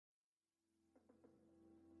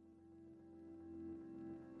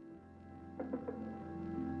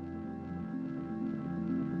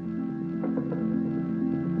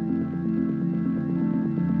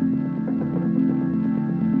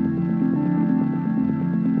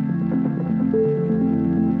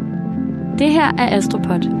Det her er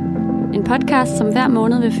Astropod. En podcast, som hver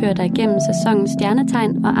måned vil føre dig igennem sæsonens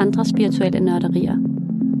stjernetegn og andre spirituelle nørderier.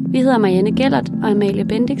 Vi hedder Marianne Gellert og Amalie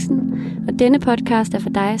Bendiksen, og denne podcast er for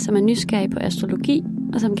dig, som er nysgerrig på astrologi,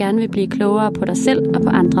 og som gerne vil blive klogere på dig selv og på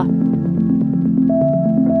andre.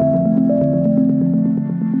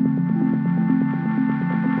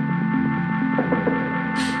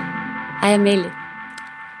 Hej Amalie.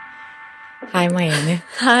 Hej Marianne.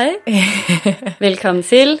 Hej. Velkommen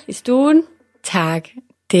til i stuen. Tak.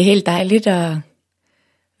 Det er helt dejligt at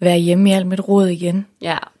være hjemme i alt mit rod igen.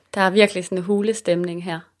 Ja, der er virkelig sådan en hulestemning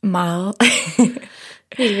her. Meget.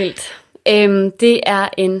 Helt vildt. Det er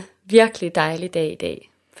en virkelig dejlig dag i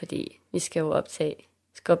dag, fordi vi skal jo optage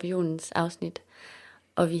Skorpionens afsnit.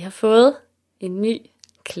 Og vi har fået en ny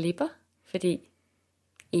klipper, fordi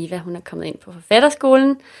Eva, hun er kommet ind på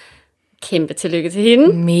forfatterskolen. Kæmpe tillykke til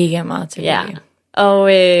hende. Mega meget tillykke. Ja.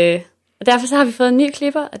 Og derfor så har vi fået en ny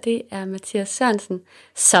klipper, og det er Mathias Sørensen,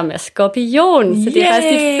 som er skorpion. Så det er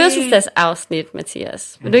faktisk dit fødselsdagsafsnit,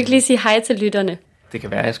 Mathias. Vil du ikke lige sige hej til lytterne? Det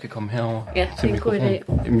kan være, at jeg skal komme herover til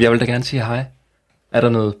mikrofonen. Jeg vil da gerne sige hej. Er der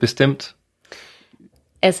noget bestemt?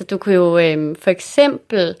 Altså, du kunne jo for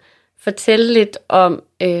eksempel fortælle lidt om,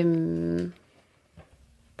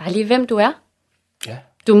 bare lige hvem du er. Ja.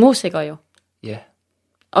 Du er musiker jo. Ja.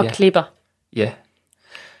 Og klipper. Ja.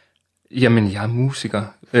 Jamen, jeg er musiker.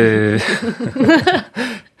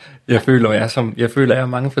 Jeg føler, jeg er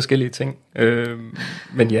mange forskellige ting.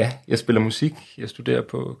 Men ja, jeg spiller musik. Jeg studerer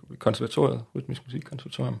på konservatoriet, rytmisk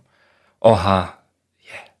musikkonservatorium, og har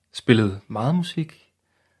spillet meget musik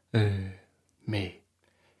med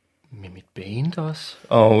mit band også.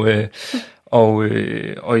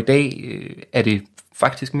 Og i dag er det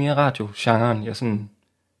faktisk mere radiogenren, jeg sådan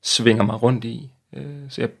svinger mig rundt i.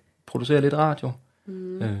 Så jeg producerer lidt radio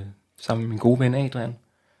sammen med min gode ven Adrian.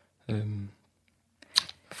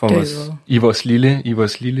 I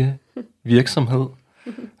vores lille virksomhed.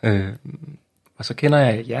 Og så kender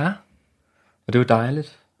jeg jer, og det var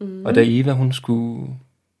dejligt. Og da Eva hun skulle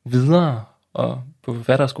videre og på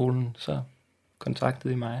forfatterskolen, så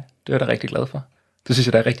kontaktede I mig. Det er jeg da rigtig glad for. Det synes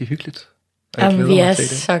jeg da er rigtig hyggeligt. Jamen, vi er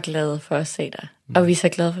så glade for at se dig. Og vi er så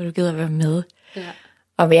glade for, at du gider at være med. Ja.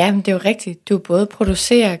 Og ja, men det er jo rigtigt. Du både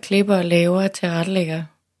producerer, klipper og laver og tilrettelægger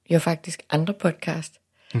jo faktisk andre podcast.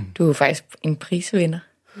 Du er jo faktisk en prisvinder,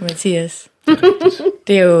 Mathias.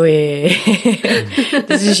 Det er jo,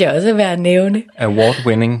 det synes jeg også er værd at nævne.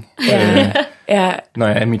 Award-winning. Ja. Når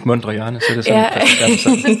jeg er i mit mundre hjørne, så er det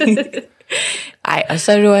sådan, Ej, og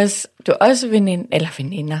så er du er også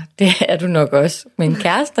veninder, det er du nok også, med en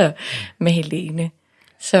kæreste med Helene,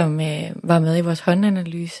 som var med i vores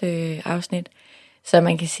håndanalyse-afsnit. Så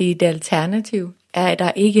man kan sige, at det alternativ er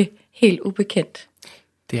der ikke helt ubekendt.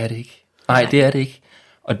 Det er det ikke. Nej, det er det ikke.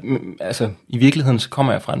 Og altså, i virkeligheden så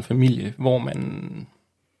kommer jeg fra en familie, hvor man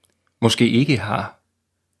måske ikke har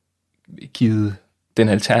givet den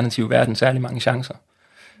alternative verden særlig mange chancer.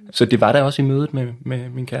 Så det var der også i mødet med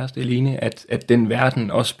min kæreste Helene, at den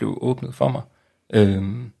verden også blev åbnet for mig.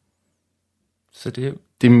 Så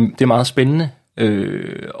det er meget spændende,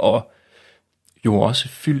 og jo også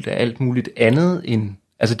fyldt af alt muligt andet end,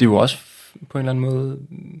 altså det er jo også på en eller anden måde,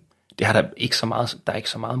 det har der er ikke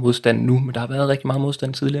så meget modstand nu, men der har været rigtig meget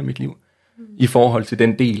modstand tidligere i mit liv, i forhold til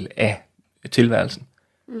den del af tilværelsen.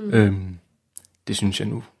 Det synes jeg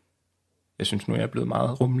nu. Jeg synes nu, jeg er blevet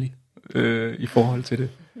meget rummelig i forhold til det.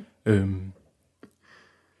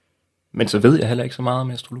 Men så ved jeg heller ikke så meget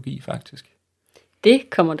om astrologi, faktisk. Det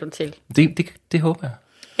kommer du til. Det håber jeg.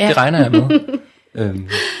 Ja. Det regner jeg med.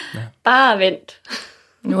 Bare vent.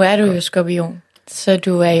 Nu er du jo skorpion, så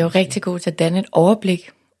du er jo rigtig god til at danne et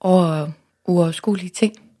overblik over uoverskuelige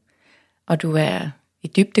ting. Og du er i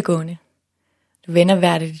dybdegående. Du vender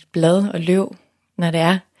hvert et blad og løv, når det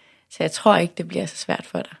er. Så jeg tror ikke, det bliver så svært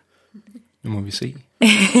for dig. Nu må vi se.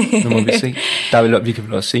 Vi kan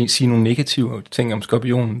vel også sige nogle negative ting om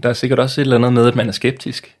skorpionen. Der er sikkert også et eller andet med, at man er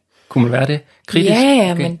skeptisk. Kunne man være det? Kritisk?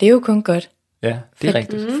 Ja, okay. Men det er jo kun godt. Ja, det er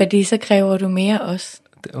rigtigt. Fordi så kræver du mere også.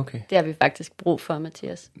 Okay. Det har vi faktisk brug for,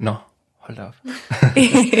 Mathias. Nå, hold da op.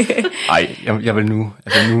 Ej, jeg vil nu,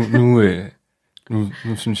 altså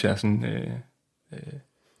nu synes jeg sådan,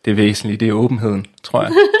 det væsentlige, det er åbenheden, tror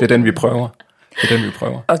jeg. Det er den, vi prøver.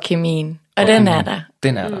 Og kemien. Og den er der.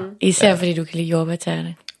 Den er der. Især fordi du kan lide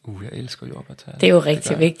jordbærtærte. Jeg elsker jordbærtærte. Det er jo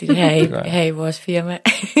rigtig vigtigt her i vores firma.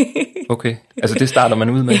 Okay, altså det starter man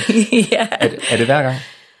ud med. Ja. Er det hver gang?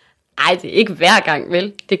 Nej, det er ikke hver gang,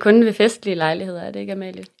 vel? Det er kun ved festlige lejligheder, er det ikke,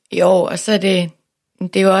 Amalie? Jo, og så er det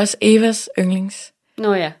er jo også Evas yndlings.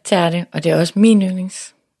 Nå ja. Tærte, og det er også min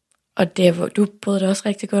yndlings. Og det er, du brød det også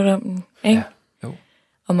rigtig godt om den, ikke? Ja, jo.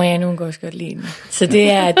 Og Marianne, hun går også godt lide den. Så det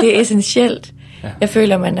er essentielt. Ja. Jeg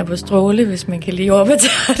føler, man er på stråle, hvis man kan lide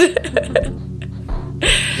jordbærterte.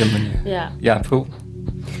 Jamen, jeg er på.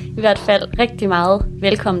 I hvert fald rigtig meget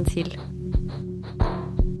velkommen til.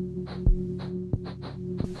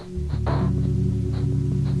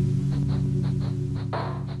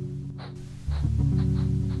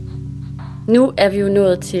 Nu er vi jo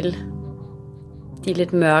nået til de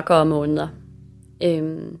lidt mørkere måneder.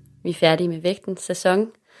 Vi er færdige med vægtens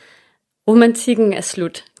sæson. Romantikken er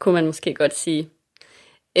slut, kunne man måske godt sige.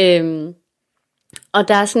 Og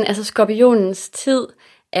der er sådan, altså skorpionens tid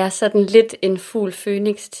er sådan lidt en fugl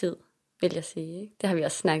fønix tid, vil jeg sige. Ikke? Det har vi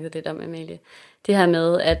også snakket lidt om, Amalie. Det her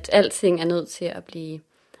med, at alting er nødt til at blive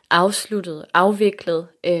afsluttet, afviklet,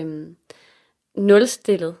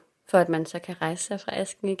 nulstillet, for at man så kan rejse sig fra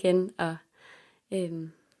asken igen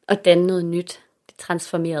og danne noget nyt, det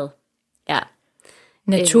transformeret. Ja.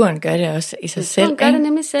 Naturen gør det også i sig selv. Naturen gør det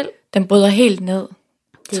nemlig selv. Den bryder helt ned.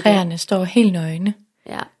 Træerne står helt nøgne.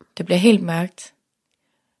 Ja. Det bliver helt mørkt.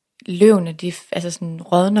 Løvene, de altså sådan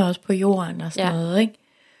rådner også på jorden og sådan noget, ikke?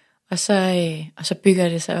 Og så bygger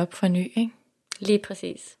det sig op for ny, ikke? Lige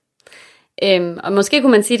præcis. Og måske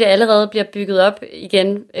kunne man sige, at det allerede bliver bygget op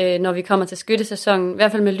igen, når vi kommer til skyttesæsonen. I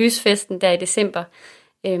hvert fald med lysfesten der i december.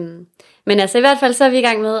 Men altså i hvert fald så er vi i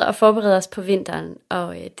gang med at forberede os på vinteren.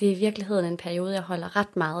 Og det er i virkeligheden en periode, jeg holder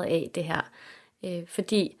ret meget af det her.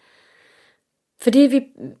 Fordi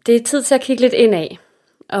det er tid til at kigge lidt indad.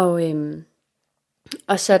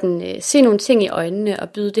 Og sådan se nogle ting i øjnene og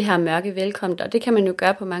byde det her mørke velkommen. Og det kan man jo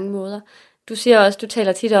gøre på mange måder. Du siger også, du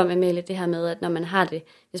taler tit om, Amalie, det her med, at når man har det,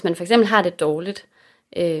 hvis man for eksempel har det dårligt,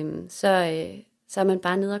 så er man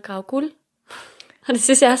bare nede og grave guld. Og det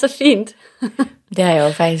synes jeg er så fint. Det har jeg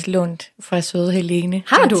jo faktisk lånt fra søde Helene.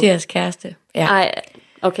 Har du? Mathias kæreste. Ja. Ej,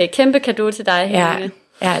 okay, kæmpe cadeau til dig, Helene.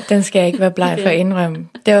 Ja, den skal jeg ikke være bleg for at indrømme.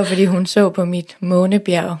 Det var, fordi hun så på mit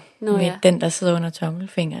månebjerg, med den, der sidder under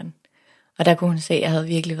tommelfingeren. Og der kunne hun se, at jeg havde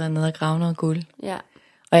virkelig været nede og grave noget guld. Ja.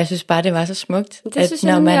 Og jeg synes bare, det var så smukt, at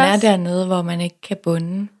når man er dernede, hvor man ikke kan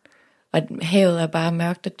bunde, og havet er bare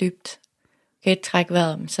mørkt og dybt, kan ikke trække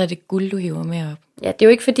vejret, så er det guld, du hiver med op. Ja, det er jo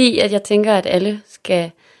ikke fordi, at jeg tænker, at alle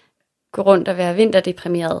skal gå rundt og være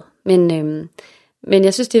vinterdeprimeret. Men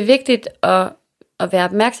jeg synes, det er vigtigt at være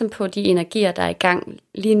opmærksom på de energier, der er i gang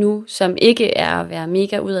lige nu, som ikke er at være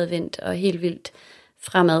mega udadvendt og helt vildt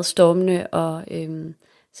fremadstormende og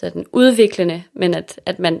sådan udviklende, men at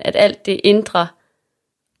alt det indre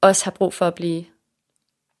også har brug for at blive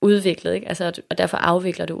udviklet, ikke? Altså, og derfor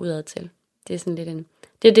afvikler du udad til. Det er sådan lidt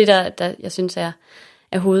det er det, der jeg synes er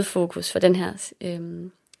hovedfokus for den her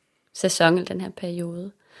sæson, eller den her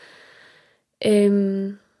periode.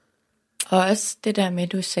 Og også det der med,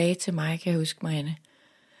 du sagde til mig, kan jeg huske, Marianne,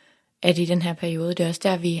 at i den her periode, det er også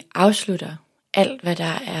der, vi afslutter alt, hvad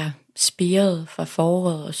der er spiret fra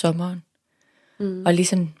foråret og sommeren. Og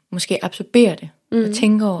ligesom måske absorberer det, og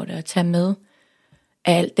tænker over det, og tager med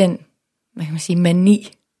af al den, hvad kan man sige,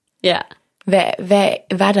 mani. Ja.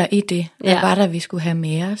 Hvad var der i det? Hvad var der, vi skulle have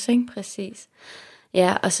med os, ikke? Præcis.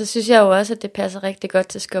 Ja, og så synes jeg jo også, at det passer rigtig godt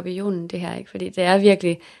til skorpionen, det her, ikke? Fordi det er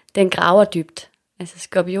virkelig, den graver dybt. Altså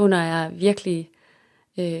skorpioner er virkelig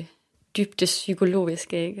dybde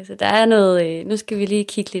psykologiske, ikke? Altså der er noget, nu skal vi lige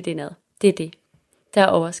kigge lidt indad. Det er det. Der er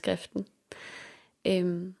overskriften.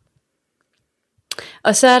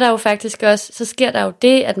 Og så er der jo faktisk også, så sker der jo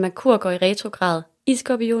det, at Merkur går i retrograd i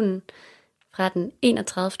skorpionen fra den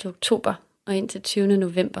 31. oktober og ind til 20.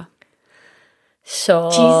 november. Så...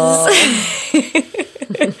 Jesus.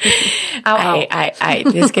 Ej,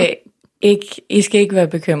 det skal ikke, I skal ikke være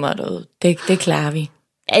bekymret derude. Det klarer vi.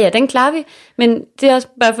 Ja, den klarer vi. Men det er også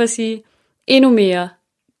bare for at sige, endnu mere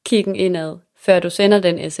kiggen indad, før du sender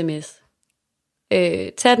den sms.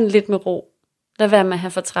 Tag den lidt med ro. Lad være med at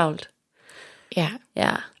have for travlt. Ja.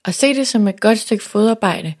 Og se det som et godt stykke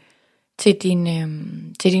fodarbejde til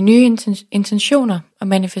de nye intentioner og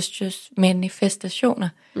manifestationer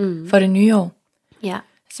for det nye år. Ja.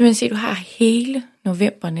 Så man siger, du har hele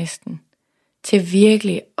november næsten til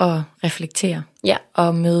virkelig at reflektere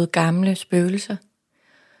og møde gamle spøgelser.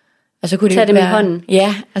 Og så kunne det med hånden.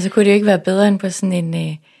 Ja, og så kunne det jo ikke være bedre end på sådan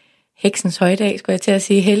en heksens højdag, skulle jeg til at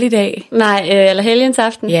sige, helligdag. Nej, eller helgens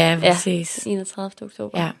aften. Ja, præcis. 31.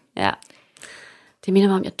 oktober. Ja. Det minder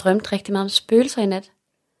mig om, jeg drømte rigtig meget om spøgelser i nat.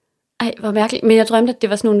 Ej, hvor mærkeligt. Men jeg drømte, at det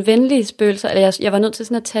var sådan nogle venlige spøgelser, eller jeg var nødt til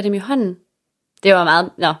sådan at tage dem i hånden. Det var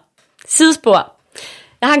meget, sidespor.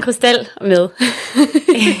 Jeg har en krystal med.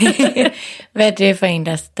 Hvad er det for en,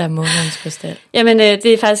 der er månedens krystal? Jamen, det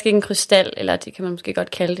er faktisk ikke en krystal, eller det kan man måske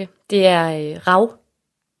godt kalde det. Det er rav.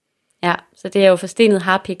 Ja, så det er jo forstenet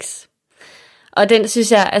harpiks. Og den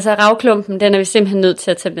synes jeg, altså ravklumpen, den er vi simpelthen nødt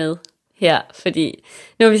til at tage med her, fordi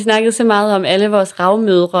nu har vi snakket så meget om alle vores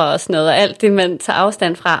ravmødre og sådan noget, og alt det, man tager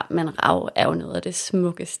afstand fra, men rav er jo noget af det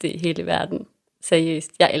smukkeste i hele verden.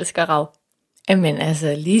 Seriøst, jeg elsker rav. Jamen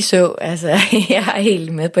altså, lige så, altså, jeg er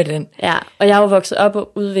helt med på den. Ja, og jeg er jo vokset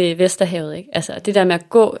op ude ved Vesterhavet, ikke? Altså det der med at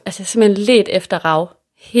gå, altså simpelthen let efter rav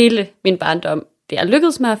hele min barndom. Det har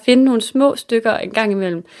lykkedes mig at finde nogle små stykker en gang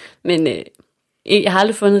imellem, men jeg har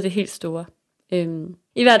aldrig fundet det helt store.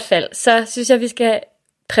 I hvert fald, så synes jeg, vi skal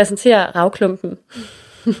præsentere ravklumpen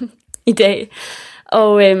i dag.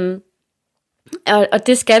 Og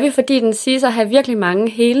det skal vi, fordi den siges at have virkelig mange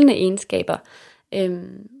helende egenskaber.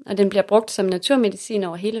 Og den bliver brugt som naturmedicin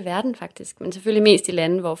over hele verden faktisk, men selvfølgelig mest i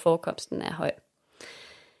lande, hvor forekomsten er høj.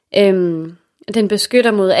 Den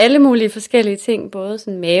beskytter mod alle mulige forskellige ting, både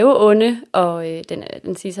sådan maveonde, og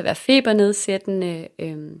den siges at være febernedsættende,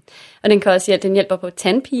 og den kan også den hjælper på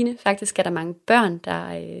tandpine. Faktisk er der mange børn,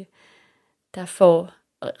 der får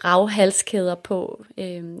ravhalskæder på,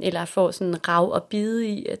 eller får sådan rav og bide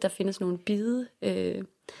i. Der findes nogle bide.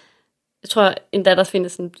 Jeg tror endda, der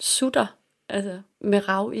findes sådan sutter, altså med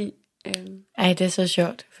rav i. Ej, det er så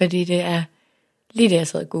sjovt, fordi det er lige det, jeg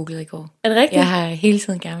sad og googlede i går. Er det rigtigt? Jeg har hele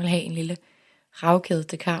tiden gerne vil have en lille ravkæde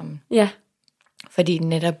til karmen. Ja. Fordi den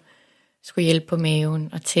netop skulle hjælpe på maven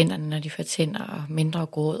og tænderne, når de får tænder, og mindre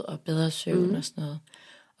gråd og bedre søvn og sådan noget.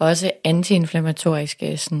 Og også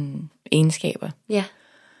antiinflammatoriske sådan, egenskaber. Ja.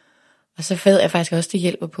 Og så ved jeg faktisk også, det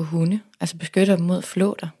hjælper på hunde. Altså beskytter dem mod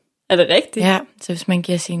flåter. Er det rigtigt? Ja, så hvis man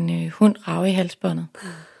giver sin hund rav i halsbåndet,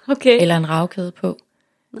 okay. eller en ravkæde på,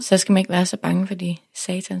 så skal man ikke være så bange for de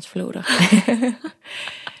satans flåter.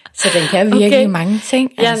 Så den kan virkelig mange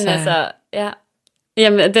ting. Jamen altså, ja.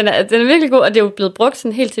 Jamen, den er virkelig god, og det er jo blevet brugt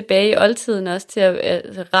sådan helt tilbage i oldtiden også til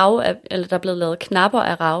at rav, eller der er blevet lavet knapper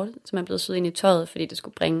af rav, som er blevet syet ind i tøjet, fordi det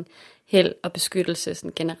skulle bringe held og beskyttelse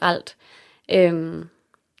sådan generelt.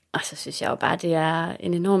 Og så synes jeg jo bare, det er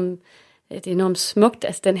det er enormt smukt,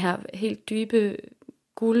 altså den her helt dybe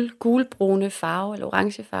gulbrune farve, eller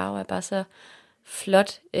orange farve, er bare så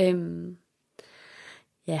flot.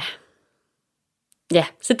 Ja,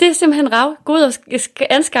 så det er simpelthen rav. Gå ud og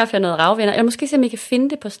anskaffe jer noget ravvenner, eller måske se, om I kan finde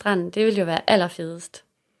det på stranden. Det vil jo være allerfedest.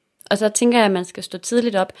 Og så tænker jeg, at man skal stå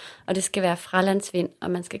tidligt op, og det skal være fralandsvind,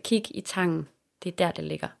 og man skal kigge i tangen. Det er der, det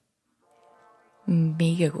ligger.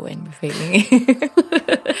 Mega god anbefaling.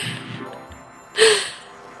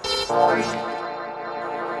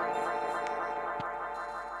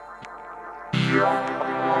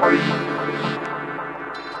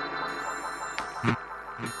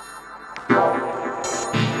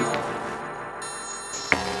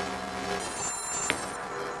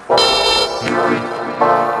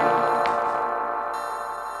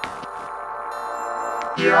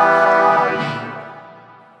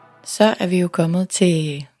 Så er vi jo kommet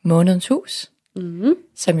til månedens hus,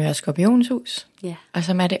 som jo er Skorpionens hus, og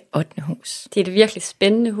som er det 8. hus. Det er det virkelig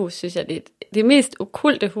spændende hus, synes jeg. Det er det mest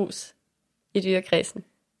okkulte hus i dyrekredsen.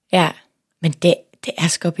 Ja, men det er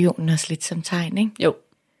Skorpionen også lidt som tegn, ikke? Jo.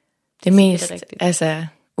 Det mest, altså,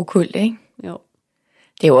 okkulte, ikke? Jo.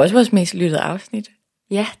 Det er jo også vores mest lyttede afsnit.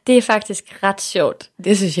 Ja, det er faktisk ret sjovt.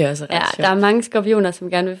 Det synes jeg også er ret sjovt. Der er mange skorpioner, som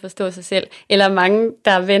gerne vil forstå sig selv. Eller mange,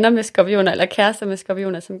 der er venner med skorpioner, eller kærester med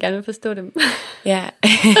skorpioner, som gerne vil forstå dem. Ja,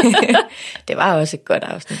 det var også et godt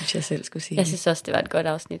afsnit, hvis jeg selv skulle sige. Jeg synes også, det var et godt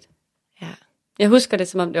afsnit. Ja. Jeg husker det,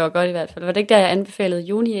 som om det var godt i hvert fald. Var det ikke der, jeg anbefalede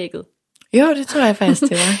juniægget? Jo, det tror jeg faktisk,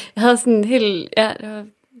 det var. Jeg havde sådan en helt, det var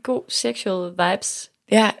god sexual vibes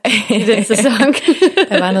i den sæson.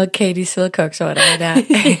 Der var noget Katie Sædkoks over der.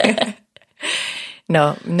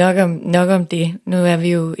 Nå, nok om det. Nu er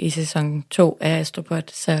vi jo i sæson 2 af Astropod,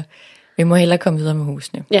 så vi må hellere komme videre med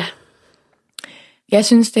husene. Ja. Jeg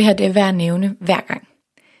synes, det her det er værd at nævne hver gang,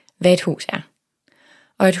 hvad et hus er.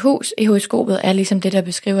 Og et hus i horoskopet er ligesom det, der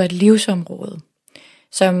beskriver et livsområde,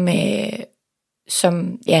 som et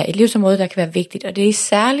livsområde, der kan være vigtigt. Og det er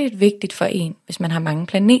særligt vigtigt for en, hvis man har mange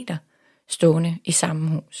planeter stående i samme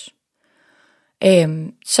hus.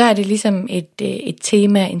 Så er det ligesom et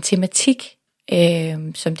tema, en tematik,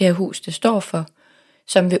 som det her hus det står for,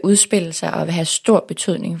 som vil udspille sig og vil have stor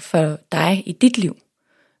betydning for dig i dit liv,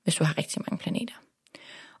 hvis du har rigtig mange planeter.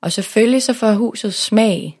 Og selvfølgelig så får huset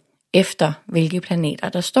smag efter, hvilke planeter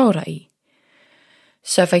der står der i.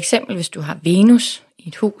 Så for eksempel, hvis du har Venus i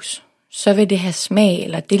et hus, så vil det have smag,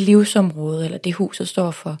 eller det livsområde, eller det huset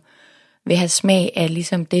står for, vil have smag af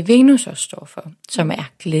ligesom det Venus også står for, som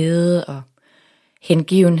er glæde og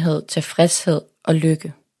hengivenhed, tilfredshed og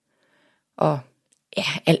lykke. Og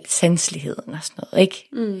alt sanseligheden og sådan noget, ikke?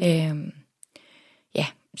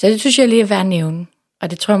 Så det synes jeg lige er værd at nævne.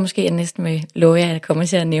 Og det tror jeg måske, jeg næsten vil love jer, at jeg kommer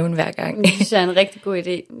til at nævne hver gang. Det synes jeg er en rigtig god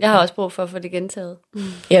idé. Jeg har også brug for at få det gentaget.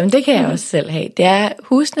 Jamen, det kan jeg også selv have.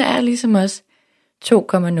 Husene er ligesom også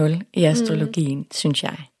 2,0 i astrologien, synes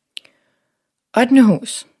jeg. 8.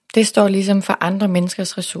 hus, det står ligesom for andre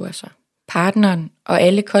menneskers ressourcer, partneren og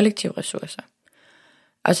alle kollektive ressourcer.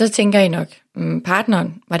 Og så tænker I nok,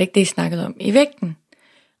 partneren, var det ikke det, I snakkede om i vægten?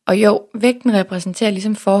 Og jo, vægten repræsenterer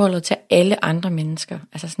ligesom forholdet til alle andre mennesker,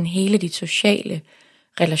 altså sådan hele dit sociale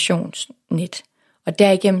relationsnet. Og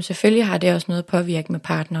derigennem selvfølgelig har det også noget at påvirke med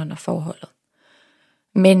partneren og forholdet.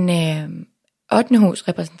 Men 8. hus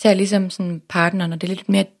repræsenterer ligesom sådan partneren, og det er lidt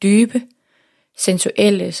mere dybe,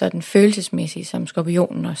 sensuelle, sådan følelsesmæssige, som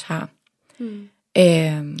skorpionen også har.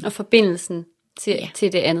 Og forbindelsen til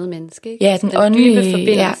det andet menneske, ikke? Ja, den åndelige dybe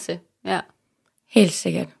forbindelse. Ja. Helt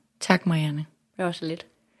sikkert. Tak, Marianne. Det er også lidt.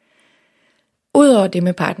 Udover det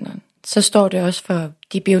med partneren, så står det også for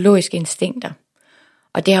de biologiske instinkter.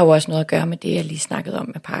 Og det har jo også noget at gøre med det, jeg lige snakkede om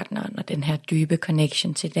med partneren, og den her dybe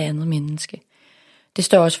connection til det andet menneske. Det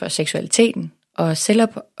står også for seksualiteten og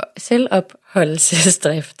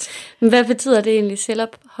selvopholdelsesdrift. Men hvad betyder det egentlig,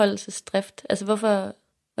 selvopholdelsesdrift? Altså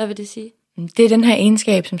hvad vil det sige? Det er den her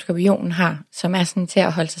egenskab, som skorpionen har, som er sådan til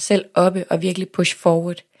at holde sig selv oppe og virkelig push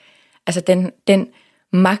forward. Altså den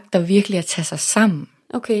magt, der virkelig at tage sig sammen.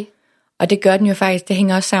 Okay. Og det gør den jo faktisk, det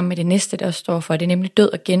hænger også sammen med det næste, der står for, det er nemlig død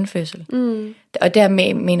og genfødsel. Og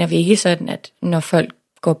dermed mener vi ikke sådan, at når folk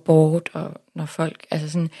går bort, og når folk, altså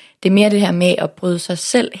sådan, det er mere det her med at bryde sig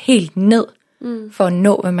selv helt ned, for at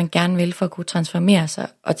nå, hvad man gerne vil, for at kunne transformere sig,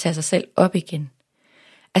 og tage sig selv op igen.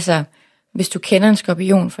 Altså, hvis du kender en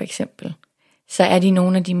skorpion for eksempel, så er de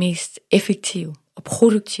nogle af de mest effektive og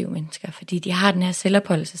produktive mennesker, fordi de har den her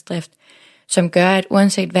selvopholdelsesdrift, som gør, at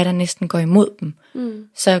uanset hvad der næsten går imod dem,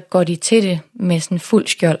 så går de til det med sådan fuld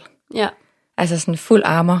skjold. Ja. Altså sådan fuld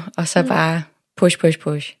armor, og så bare push.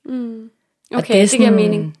 Okay, det giver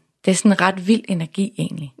mening. Det er sådan en ret vild energi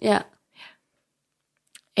egentlig. Ja.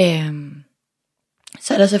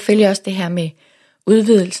 Så er der selvfølgelig også det her med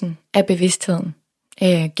udvidelsen af bevidstheden,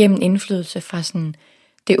 gennem indflydelse fra sådan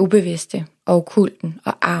det ubevidste og okkulten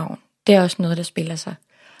og arven. Det er også noget, der spiller sig.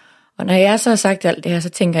 Og når jeg så har sagt alt det her, så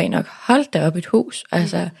tænker jeg nok, hold da op et hus.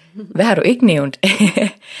 Altså, hvad har du ikke nævnt?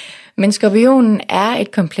 Men skorpionen er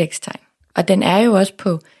et komplekst tegn. Og den er jo også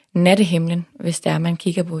på nattehimlen, hvis der man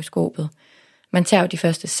kigger på horoskopet. Man tager jo de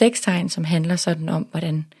første 6 tegn, som handler sådan om,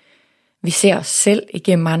 hvordan vi ser os selv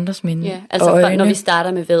igennem andres minde. Ja, altså når vi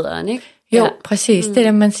starter med vædderen, ikke? Jo, præcis. Det er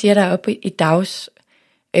det, man siger deroppe i dags,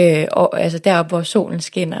 altså deroppe, hvor solen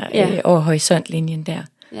skinner over horisontlinjen der.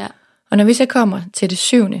 Ja. Og når vi så kommer til det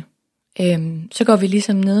 7., så går vi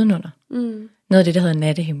ligesom nedenunder. Noget af det, der hedder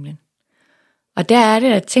nattehimlen. Og der er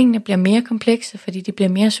det, at tingene bliver mere komplekse, fordi de bliver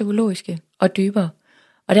mere psykologiske og dybere.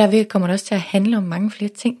 Og derved kommer det også til at handle om mange flere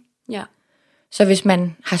ting. Ja. Så hvis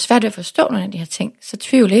man har svært ved at forstå nogle af de her ting, så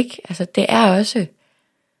tvivl ikke. Altså det er også,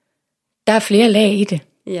 der er flere lag i det.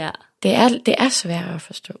 Ja. Det er svært at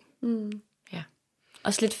forstå. Ja.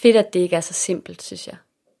 Også lidt fedt, at det ikke er så simpelt, synes jeg.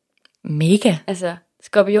 Mega. Altså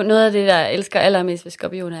skorpion, noget af det, der elsker allermest ved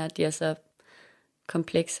skorpioner, er, at de er så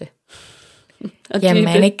komplekse. Ja,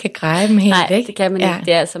 man ikke kan greje dem helt, Nej, ikke? det kan man ikke.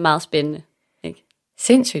 Det er altså meget spændende. Ikke?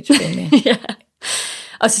 Sindssygt spændende. Ja.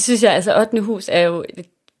 Og så synes jeg, altså 8. hus er jo et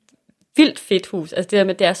vildt fedt hus. Altså det der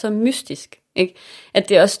med, det er så mystisk. Ikke? At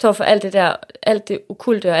det også står for alt det der, alt det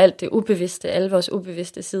okkulte og alt det ubevidste, alle vores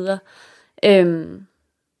ubevidste sider.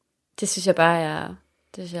 Det synes jeg bare er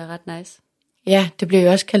ret nice. Ja, det blev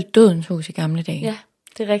jo også kaldt dødens hus i gamle dage. Ja,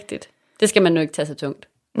 det er rigtigt. Det skal man nu ikke tage så tungt.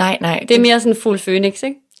 Nej. Det er mere sådan en fuld fønix,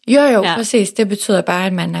 ikke? Jo, ja. Præcis. Det betyder bare,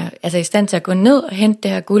 at man er altså i stand til at gå ned og hente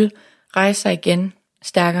det her guld, rejse sig igen,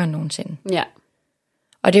 stærkere end nogensinde. Ja.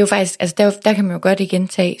 Og det er jo faktisk, altså der kan man jo godt igen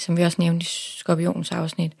tage, som vi også nævnte i skorpionens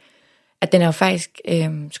afsnit, at den er jo faktisk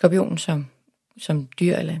skorpionen som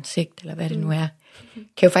dyr eller insekt, eller hvad det nu er,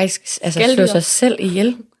 kan jo faktisk altså, slå sig selv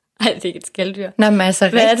ihjel. Nej, det er ikke et skalddyr. Nå, men altså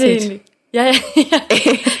hvad rigtigt. Er det egentlig? Ja.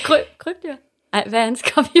 Krybdyr? Nej, hvad er en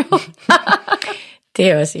skorpion? Det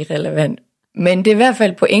er også irrelevant. Men det er i hvert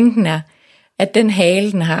fald pointen er, at den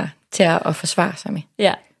hale, den har til at forsvare sig med,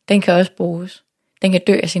 den kan også bruges. Den kan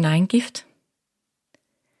dø af sin egen gift.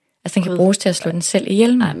 Altså den kan bruges til at slå den selv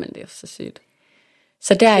ihjel med. Nej, men det er jo så sygt.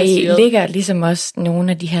 Så der i ligger ligesom også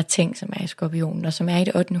nogle af de her ting, som er i skorpionen, og som er i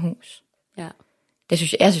det 8. hus. Ja. Det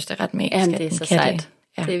synes jeg synes, det er ret magisk. Jamen, det er så sejt.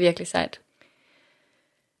 Ja. Det er virkelig sejt.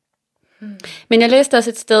 Men jeg læste også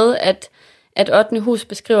et sted, at 8. hus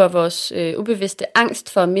beskriver vores ubevidste angst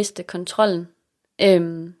for at miste kontrollen.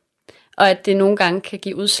 Og at det nogle gange kan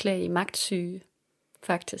give udslag i magtsyge,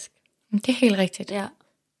 faktisk. Det er helt rigtigt. Ja.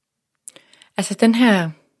 Altså den her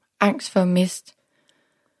angst for at miste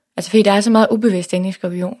Altså fordi der er så meget ubevidst inde i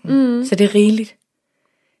skorpionen, så det er rigeligt.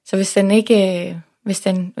 Så hvis den ikke,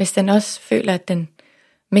 hvis den også føler, at den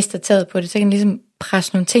mister taget på det, så kan den ligesom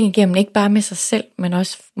presse nogle ting igennem, ikke bare med sig selv, men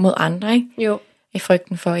også mod andre, ikke? Jo. I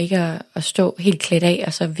frygten for ikke at stå helt klædt af,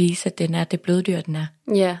 og så vise, at den er det bløddyr, den er.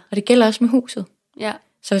 Ja. Og det gælder også med huset. Ja.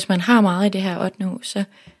 Så hvis man har meget i det her 8. hus, så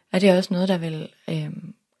er det også noget, der vil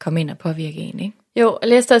komme ind og påvirke en, ikke? Jo, jeg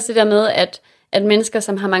læste også det der med, at mennesker,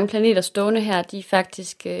 som har mange planeter stående her, de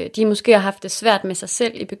faktisk, de måske har haft det svært med sig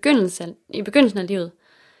selv i begyndelsen af livet.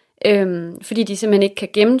 Fordi de simpelthen ikke kan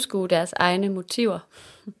gennemskue deres egne motiver.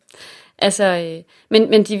 Altså,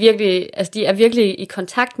 men de er virkelig i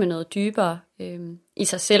kontakt med noget dybere i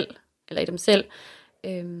sig selv, eller i dem selv.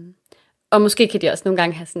 Og måske kan de også nogle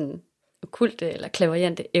gange have sådan okkulte eller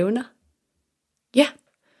clairvoyante evner. Ja,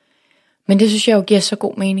 men det synes jeg jo giver så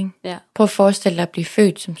god mening. Ja. Prøv at forestille dig at blive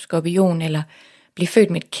født som skorpion, eller blive født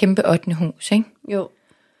med et kæmpe 8. hus, ikke? Jo.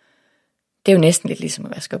 Det er jo næsten lidt ligesom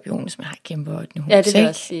at være skorpion, hvis man har et kæmpe 8. hus, ja, det vil jeg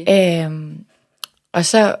også sige. Og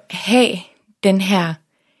så have den her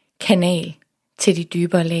kanal til de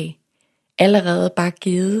dybere lag, allerede bare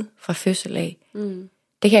givet fra fødsel af.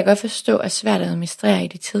 Det kan jeg godt forstå er svært at administrere i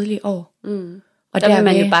de tidlige år. Og der vil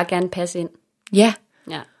man jo bare gerne passe ind. Ja.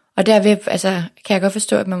 Ja. Og derved kan jeg godt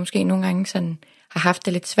forstå, at man måske nogle gange sådan har haft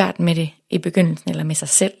det lidt svært med det i begyndelsen, eller med sig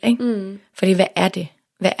selv, ikke? Fordi hvad er det?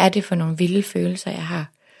 Hvad er det for nogle vilde følelser, jeg har?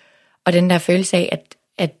 Og den der følelse af,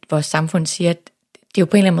 at vores samfund siger, at det jo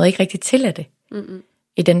på en eller anden måde ikke rigtig tillader det.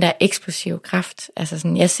 I den der eksplosive kraft. Altså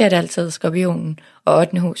sådan, jeg ser det altid, skorpionen og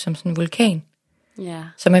 8. hus, som sådan en vulkan,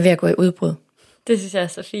 som er ved at gå i udbrud. Det synes jeg er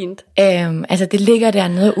så fint. Altså det ligger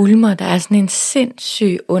dernede og ulmer, der er sådan en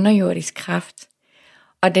sindssyg underjordisk kraft.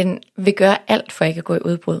 Og den vil gøre alt for ikke at gå i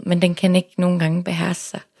udbrud, men den kan ikke nogen gange beherske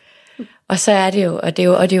sig. Og så er det jo, og det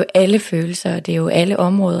er jo alle følelser, og det er jo alle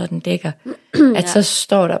områder, den dækker, at så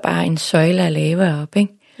står der bare en søjle af lava op,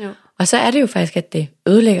 ikke? Jo. Og så er det jo faktisk, at det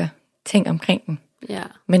ødelægger ting omkring den. Ja.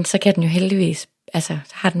 Men så kan den jo heldigvis, altså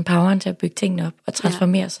så har den poweren til at bygge tingene op og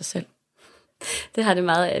transformere sig selv. Det har det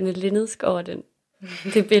meget Anne Lindesk over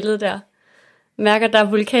det billede der. Mærker, der er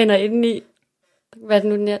vulkaner indeni. Hvad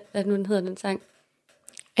nu hedder den sang?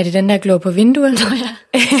 Er det den der glå på vinduet? Nå ja.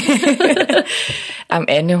 Jamen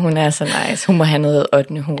Anne, hun er så nice. Hun må have noget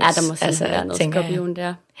 8. hus. Ja, der må simpelthen være noget skorpion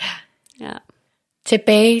der. Ja.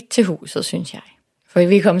 Tilbage til huset, synes jeg. For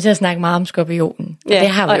vi kommer til at snakke meget om skorpionen. Ja, det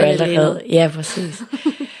har vi jo allerede. Lene. Ja, præcis.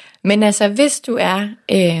 Men altså, hvis du er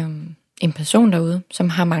en person derude, som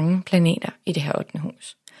har mange planeter i det her 8.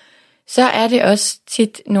 hus, så er det også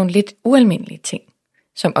tit nogle lidt ualmindelige ting,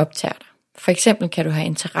 som optager dig. For eksempel kan du have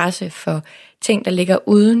interesse for ting, der ligger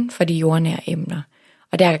uden for de jordnære emner.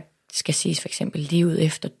 Og der skal siges for eksempel livet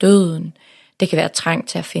efter døden. Det kan være trang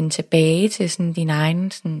til at finde tilbage til sådan dine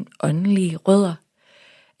egne sådan åndelige rødder.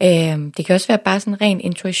 Det kan også være bare sådan ren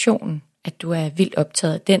intuition, at du er vildt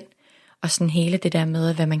optaget af den. Og sådan hele det der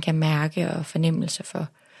med, hvad man kan mærke og fornemmelse for.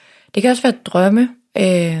 Det kan også være drømme,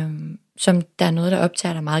 som der er noget, der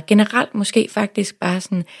optager dig meget. Generelt måske faktisk bare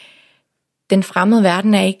sådan, den fremmede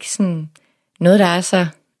verden er ikke sådan noget, der er så,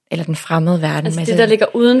 eller den fremmede verden. Altså det, der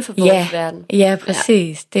ligger uden for vores verden. Ja,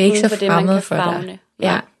 præcis. Det er ikke uden så for fremmed det, for dig.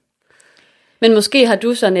 Ja. Men måske har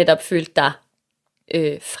du så netop følt dig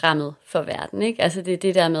fremmed for verden, ikke? Altså det er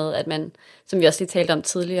det der med, at man, som vi også lige talte om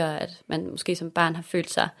tidligere, at man måske som barn har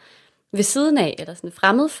følt sig ved siden af, eller sådan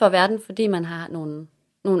fremmed for verden, fordi man har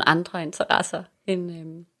nogle andre interesser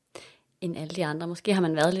end alle de andre. Måske har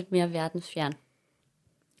man været lidt mere verdensfjern.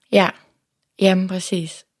 Ja, jamen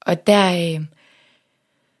præcis. Og der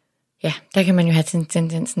kan man jo have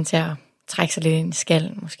tendensen til at trække sig lidt ind i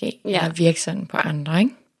skallen måske, eller virke sådan på andre,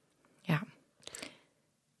 ikke? Ja.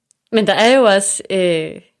 Men der er jo også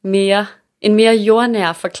en mere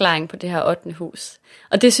jordnær forklaring på det her 8. hus.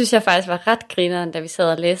 Og det synes jeg faktisk var ret grineren, da vi sad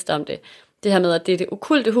og læste om det. Det her med, at det er det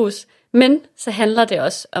okkulte hus, men så handler det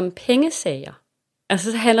også om pengesager.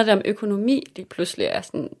 Altså så handler det om økonomi, det pludselig er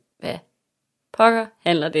sådan, hvad pokker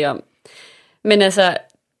handler det om? Men altså,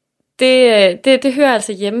 det hører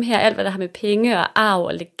altså hjemme her, alt hvad der har med penge og arv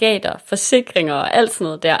og legater, forsikringer og alt sådan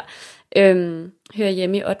noget der, hører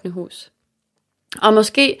hjemme i 8. hus. Og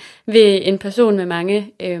måske vil en person med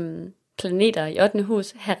mange planeter i 8.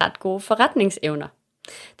 hus have ret gode forretningsevner.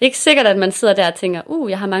 Det er ikke sikkert, at man sidder der og tænker,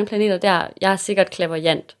 jeg har mange planeter der, jeg er sikkert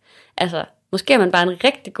clairvoyant. Altså, måske er man bare en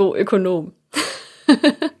rigtig god økonom.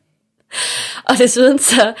 Og desuden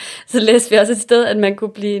så læste vi også et sted, at man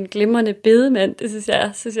kunne blive en glimrende bedemand. Det synes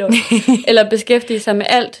jeg eller beskæftige sig med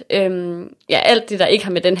alt, alt det, der ikke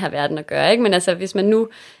har med den her verden at gøre. Ikke? Men altså, hvis man nu,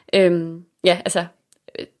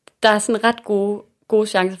 der er sådan ret gode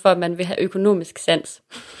chancer for, at man vil have økonomisk sans.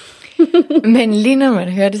 Men lige når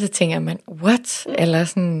man hører det, så tænker man, what? Eller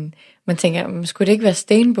sådan, man tænker, skulle det ikke være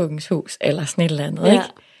Stenbukkens hus? Eller sådan et eller andet, ikke?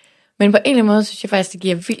 Men på en eller anden måde, synes jeg faktisk, det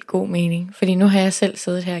giver vildt god mening. Fordi nu har jeg selv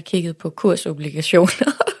siddet her og kigget på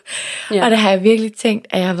kursobligationer. Og der har jeg virkelig tænkt,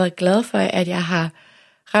 at jeg har været glad for, at jeg har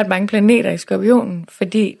ret mange planeter i Skorpionen.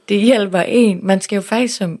 Fordi det hjælper en. Man skal jo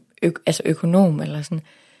faktisk som økonom eller sådan,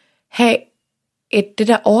 have det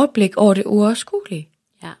der overblik over det uoverskuelige.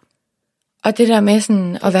 Ja. Og det der med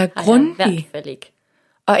sådan at være grundig. I hvert fald ikke.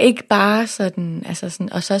 Og ikke bare sådan, altså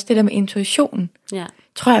sådan, og så også det der med intuitionen. Ja.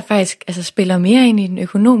 Tror jeg faktisk spiller mere ind i den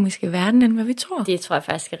økonomiske verden, end hvad vi tror. Det tror jeg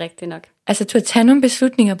faktisk er rigtigt nok. Altså til at tage nogle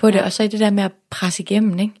beslutninger på det, og så er det der med at presse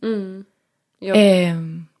igennem, ikke? Mm. Jo.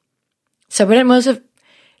 Så på den måde, så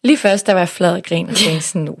lige først, der var jeg flad og grin og tænkte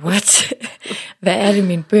sådan, what? Hvad er det,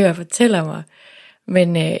 mine bøger fortæller mig?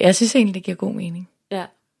 Men jeg synes egentlig, det giver god mening. Ja.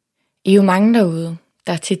 I er jo mange derude,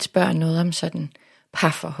 der tit spørger noget om sådan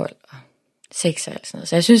parforhold og sex og alt sådan noget.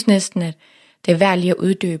 Så jeg synes næsten, at det er værd lige at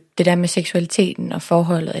uddybe det der med seksualiteten og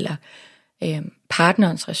forholdet, eller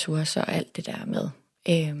partnerens ressourcer og alt det der med.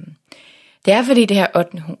 Det er fordi det her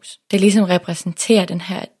 8. hus, det ligesom repræsenterer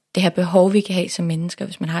det her behov, vi kan have som mennesker,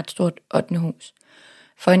 hvis man har et stort 8. hus,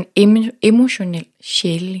 for en emotionel,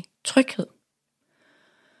 sjælelig tryghed.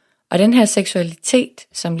 Og den her seksualitet,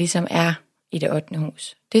 som ligesom er i det 8.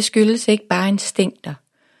 hus, det skyldes ikke bare instinkter,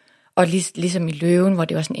 og ligesom i løven, hvor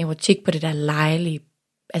det var sådan erotik på det der legelige,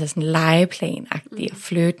 altså sådan legeplan-agtige og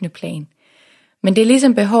flirtende plan. Men det er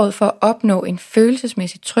ligesom behovet for at opnå en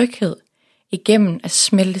følelsesmæssig tryghed igennem at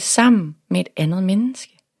smelte sammen med et andet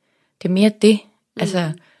menneske. Det er mere det,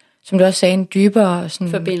 altså som du også sagde, en dybere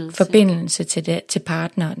sådan forbindelse til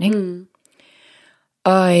partneren, ikke?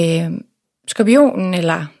 Og Skorpionen,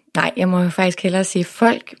 eller nej, jeg må jo faktisk hellere sige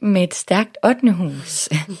folk med et stærkt 8. hus,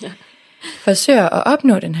 forsøger at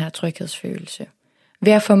opnå den her tryghedsfølelse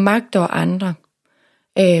ved at få magt over andre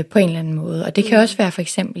på en eller anden måde. Og det kan også være for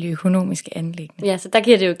eksempel i økonomiske anliggender. Ja, så der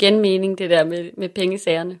giver det jo igen mening, det der med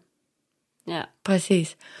pengesagerne. Ja.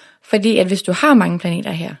 Præcis. Fordi at hvis du har mange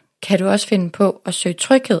planeter her, kan du også finde på at søge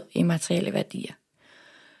tryghed i materielle værdier.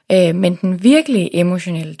 Men den virkelige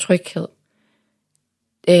emotionelle tryghed,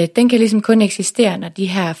 den kan ligesom kun eksistere, når de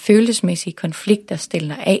her følelsesmæssige konflikter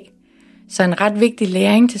stiller af. Så en ret vigtig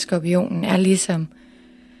læring til Skorpionen er ligesom,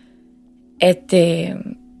 at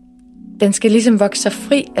den skal ligesom vokse sig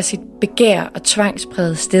fri af sit begær og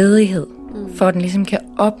tvangspræget stædighed, for at den ligesom kan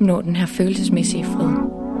opnå den her følelsesmæssige fred.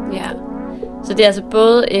 Ja, så det er altså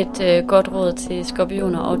både et godt råd til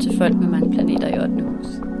skorpioner og til folk med mange planeter i 8. hus.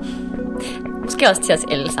 Måske også til os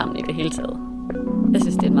alle sammen i det hele taget. Jeg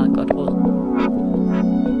synes, det er et meget godt råd.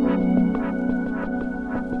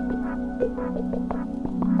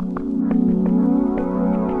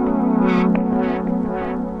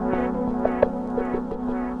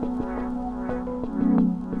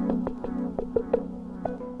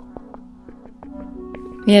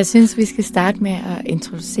 Jeg synes, vi skal starte med at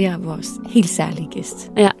introducere vores helt særlige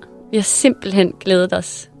gæst. Ja, vi har simpelthen glædet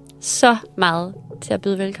os så meget til at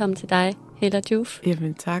byde velkommen til dig, Hella Joof.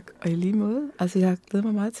 Jamen tak, og i lige måde. Altså, jeg glæder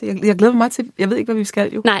mig meget til. Jeg glæder mig meget til. Jeg ved ikke, hvad vi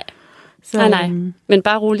skal jo. Nej, så, nej. Men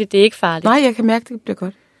bare roligt, det er ikke farligt. Nej, jeg kan mærke, det bliver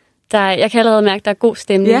godt. Jeg kan allerede mærke, der er god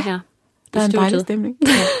stemning her. Der er en dejlig stemning.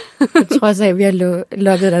 Ja. Jeg tror så, at vi har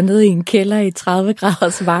lukket dig ned i en kælder i 30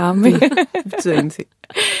 graders varme. Det betyder ingenting.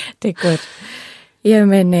 Det er godt.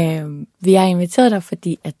 Jamen, vi har inviteret dig,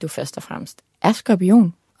 fordi at du først og fremmest er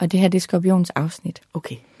skorpion, og det her det er skorpions afsnit.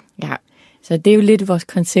 Okay. Ja, så det er jo lidt vores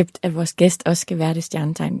koncept, at vores gæst også skal være det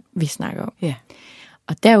stjernetegn, vi snakker om. Ja.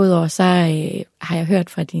 Og derudover så har jeg hørt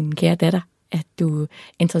fra din kære datter, at du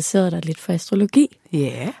interesserede dig lidt for astrologi.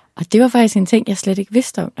 Ja. Og det var faktisk en ting, jeg slet ikke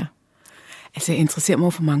vidste om dig. Altså, jeg interesserer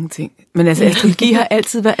mig for mange ting. Men altså, astrologi har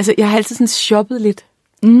altid været... Altså, jeg har altid sådan shoppet lidt.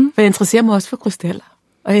 For jeg interesserer mig også for krystaller.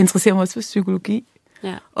 Og jeg interesserer mig også for psykologi.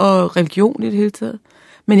 Ja. Og religion i det hele taget.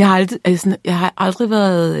 Men jeg har aldrig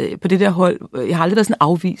været på det der hold... Jeg har aldrig været sådan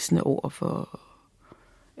afvisende over for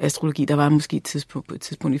astrologi. Der var måske på et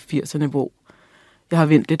tidspunkt i 80'erne, hvor jeg har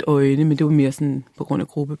vendt lidt øjne, men det var mere sådan på grund af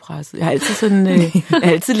gruppepresset. Jeg har altid sådan... jeg har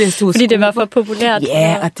altid læst ud. Fordi det var for populært.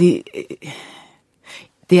 Ja, og det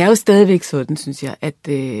er jo stadigvæk sådan, synes jeg, at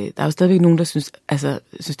der er jo stadigvæk nogen, der synes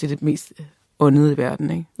det er det mest åndede i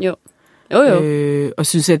verden, ikke? Jo. Og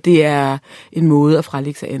synes, at det er en måde at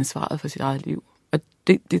frelægge sig ansvaret for sit eget liv. Og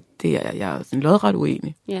det er jeg er sådan lodret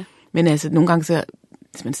uenig. Ja. Men altså, nogle gange, så,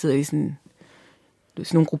 hvis man sidder i sådan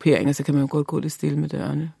nogle grupperinger, så kan man jo godt gå lidt stille med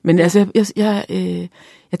dørene. Men altså,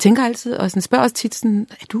 jeg tænker altid, og sådan spørger også tit sådan,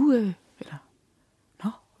 er du,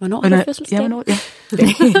 Hvornår har du fødselsdag? Ja, hvornår, ja.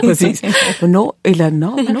 Præcis.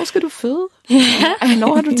 Hvornår skal du føde?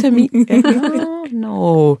 Hvornår har du termin?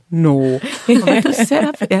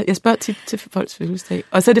 Jeg spørger tit til folks fødselsdag.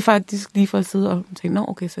 Og så er det faktisk lige for at sidde og tænke,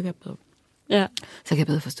 okay, så kan jeg bedre. Ja. Så kan jeg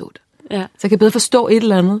bedre forstå det. Ja. Så kan jeg bedre forstå et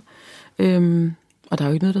eller andet. Og der er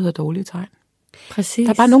jo ikke noget, der hedder dårlige tegn. Præcis. Der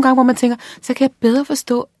er bare nogle gange, hvor man tænker, så kan jeg bedre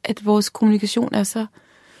forstå, at vores kommunikation er så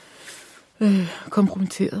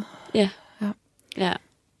kompromitteret. Ja.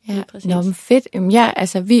 Ja, nå, men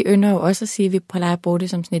fedt. Vi ynder jo også at sige, at vi plejer at bruge det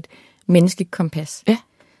som sådan et menneskeligt kompas. Ja.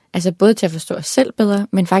 Altså både til at forstå os selv bedre,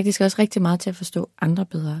 men faktisk også rigtig meget til at forstå andre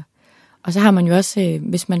bedre. Og så har man jo også,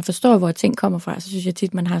 hvis man forstår, hvor ting kommer fra, så synes jeg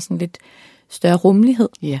tit, man har sådan lidt større rummelighed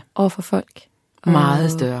over for folk.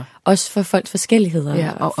 Meget større. Også for folks forskelligheder.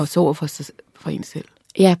 Ja, og så over for en selv.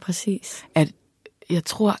 Ja, præcis. At jeg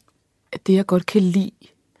tror, at det jeg godt kan lide,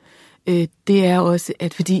 det er også,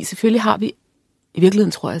 at fordi selvfølgelig har vi, i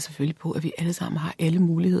virkeligheden tror jeg selvfølgelig på, at vi alle sammen har alle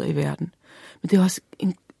muligheder i verden. Men det er også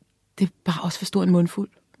det er bare også for stor en mundfuld.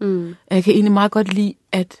 Jeg kan egentlig meget godt lide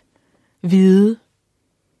at vide,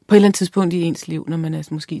 på et eller andet tidspunkt i ens liv, når man er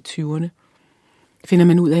måske i 20'erne, finder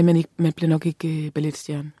man ud af, at man bliver nok ikke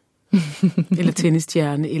balletstjerne. Eller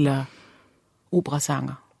tennisstjerne, eller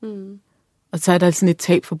operasanger. Og så er der sådan et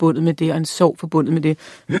tab forbundet med det, og en sorg forbundet med det.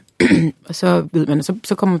 Og så ved man,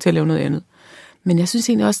 så kommer man til at lave noget andet. Men jeg synes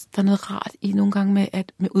egentlig også, der er noget rart i nogle gange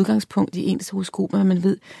med udgangspunkt i ens horoskop, at man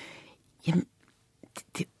ved, jamen,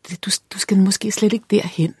 du skal måske slet ikke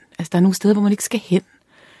derhen. Altså, der er nogle steder, hvor man ikke skal hen.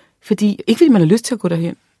 Ikke fordi man har lyst til at gå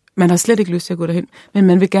derhen. Man har slet ikke lyst til at gå derhen. Men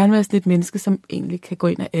man vil gerne være sådan et menneske, som egentlig kan gå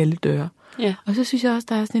ind af alle døre. Ja. Og så synes jeg også,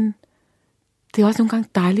 der er sådan det er også nogle gange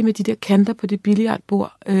dejligt med de der kanter på det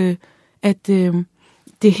billiardbord, at det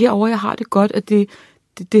er herovre, jeg har det godt, at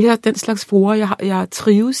det her, den slags forer, jeg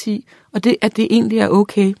trives i, og at det egentlig er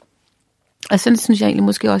okay. Og sådan synes jeg egentlig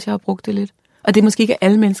måske også, jeg har brugt det lidt. Og det er måske ikke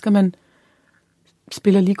alle mennesker, man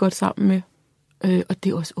spiller lige godt sammen med, og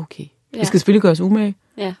det er også okay. Ja. Det skal selvfølgelig gøres umage,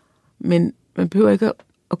 men man behøver ikke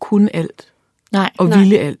at kunne alt,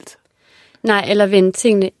 ville alt. Nej, eller vende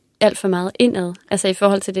tingene alt for meget indad. Altså i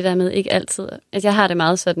forhold til det der med ikke altid. Altså jeg har det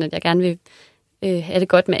meget sådan, at jeg gerne vil have det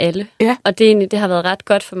godt med alle. Ja. Og det har været ret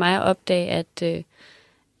godt for mig at opdage,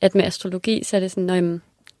 at med astrologi, så er det sådan,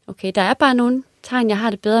 okay, der er bare nogle tegn, jeg har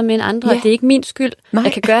det bedre med end andre, og det er ikke min skyld. Nej.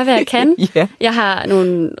 Jeg kan gøre, hvad jeg kan. Jeg har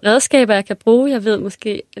nogle redskaber, jeg kan bruge. Jeg ved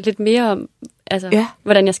måske lidt mere om,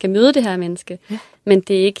 hvordan jeg skal møde det her menneske. Ja. Men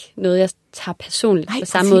det er ikke noget, jeg tager personligt på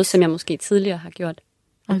samme måde, som jeg måske tidligere har gjort.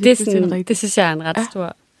 Og det synes jeg er en ret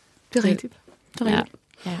stor... Det er rigtigt. Ja.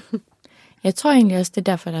 Jeg tror egentlig også, det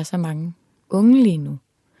er derfor, der er så mange unge lige nu.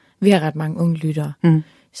 Vi har ret mange unge lyttere,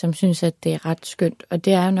 som synes, at det er ret skønt. Og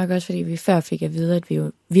det er jo nok også, fordi vi før fik at vide, at vi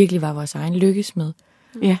jo virkelig var vores egen lykkesmed.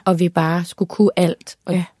 Ja. Og vi bare skulle kunne alt.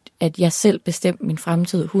 Og at jeg selv bestemte min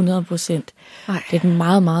fremtid 100%. Det er et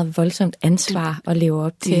meget, meget voldsomt ansvar at leve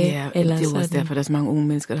op til. Det er jo også derfor, der er så mange unge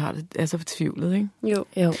mennesker, der har det, er så fortvivlet, ikke?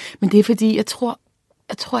 Jo. Men det er fordi, jeg tror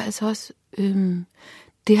altså også,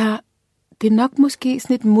 det er nok måske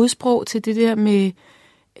sådan et modsprog til det der med,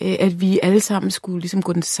 at vi alle sammen skulle ligesom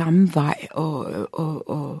gå den samme vej,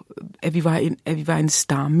 og at vi var en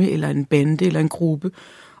stamme, eller en bande, eller en gruppe,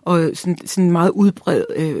 og sådan en meget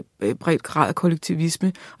udbredt grad af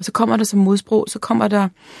kollektivisme. Og så kommer der som modsprog, så kommer der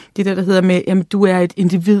det der hedder med, jamen du er et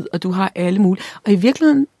individ, og du har alle mulige. Og i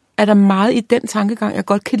virkeligheden er der meget i den tankegang, jeg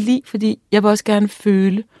godt kan lide, fordi jeg vil også gerne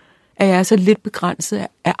føle, at jeg er så lidt begrænset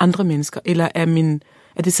af andre mennesker, eller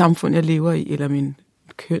af det samfund, jeg lever i, eller min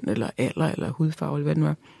køn, eller alder, eller hudfarve, eller hvad det nu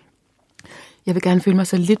er. Jeg vil gerne føle mig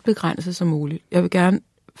så lidt begrænset som muligt. Jeg vil gerne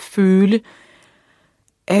føle,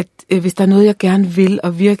 at hvis der er noget, jeg gerne vil,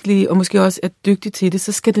 og virkelig, og måske også er dygtig til det,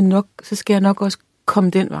 så skal jeg nok også komme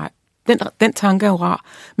den vej. Den tanke er jo rar,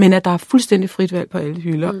 men at der er fuldstændig frit valg på alle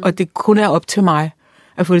hylder, og det kun er op til mig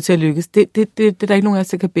at få det til at lykkes. Det er der ikke nogen af os,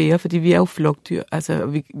 der kan bære, fordi vi er jo flokdyr. Altså,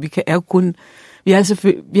 vi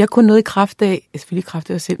har kun noget i kraft af, selvfølgelig i kraft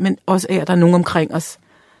af os selv, men også af, at der er nogen omkring os,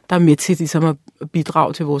 der er med til ligesom at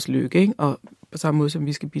bidrage til vores lykke, ikke? Og på samme måde, som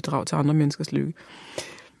vi skal bidrage til andre menneskers lykke.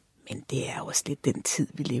 Men det er også lidt den tid,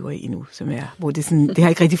 vi lever i nu, som er, hvor det har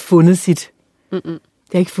ikke rigtig fundet sit... Det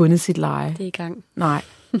har ikke fundet sit leje. Det er i gang. Nej,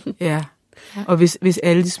 ja. Og hvis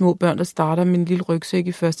alle de små børn, der starter med en lille rygsæk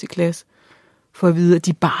i 1. klasse, får at vide, at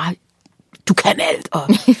de bare... Du kan alt, og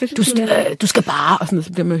du skal bare... Og sådan noget,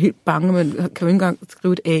 så bliver man jo helt bange, man kan jo ikke engang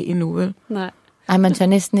skrive et A endnu, vel? Nej. Ej, man tør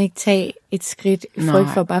næsten ikke tage et skridt i frygt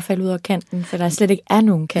for at bare falde ud af kanten, for der slet ikke er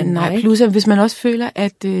nogen kanter. Nej, plus at hvis man også føler,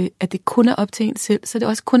 at det kun er op til en selv, så er det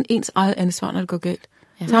også kun ens eget ansvar, når det går galt.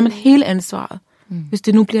 Ja. Så har man hele ansvaret, hvis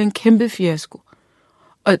det nu bliver en kæmpe fiasko.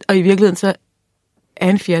 Og i virkeligheden så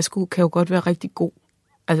en fiasko kan jo godt være rigtig god.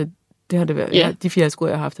 Altså, det har det været. Ja. De fiaskoer,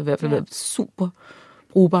 jeg har haft, har i hvert fald været super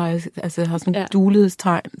brugbare. Altså, jeg har sådan nogle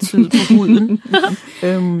dulighedstegn syd på huden.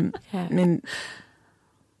 Men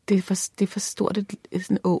det er for stort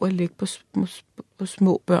sådan over at lægge på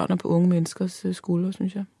små børn og på unge menneskers skuldre,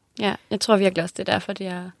 synes jeg. Ja, jeg tror virkelig også, det er derfor, det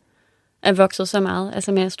er vokset så meget,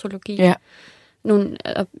 altså med astrologi. Ja.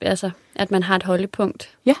 Altså, at man har et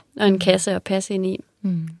holdepunkt og en kasse at passe ind i.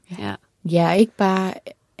 Ja, ikke bare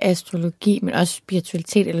astrologi, men også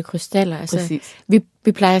spiritualitet eller krystaller. Altså,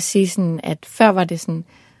 vi plejer at sige sådan, at før var det sådan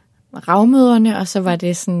ravmøderne, og så var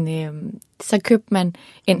det sådan, så købte man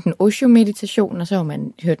enten Osho-meditation, og så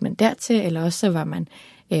hørte man dertil, eller også så var man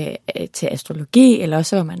til astrologi, eller også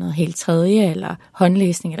så var man noget helt tredje, eller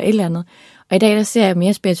håndlæsning, eller et eller andet. Og i dag, der ser jeg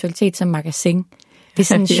mere spiritualitet som magasin. Det er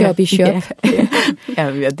sådan shop i shop.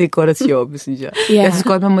 Ja, det er godt at shoppe, synes jeg. Ja. Jeg synes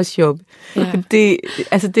godt, man må shoppe.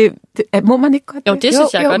 Ja. Må man ikke godt? Jo, det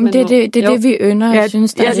synes jeg godt, man må. Det er det, vi ynder, og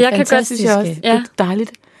synes, det er det fantastiske. Det er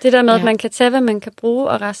dejligt. Det der med, at man kan tage, hvad man kan bruge,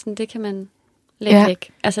 og resten, det kan man lægge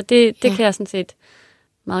væk. Altså, det kan jeg sådan set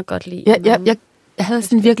meget godt lide. Jeg havde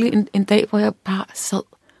sådan virkelig en dag, hvor jeg bare sad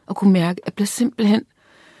og kunne mærke, at jeg blev simpelthen...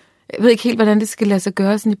 Jeg ved ikke helt, hvordan det skal lade sig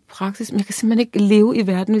gøre sådan i praksis, men jeg kan simpelthen ikke leve i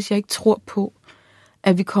verden, hvis jeg ikke tror på,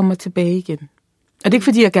 at vi kommer tilbage igen. Og det er ikke,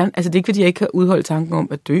 fordi det er ikke, fordi jeg ikke kan udholde tanken om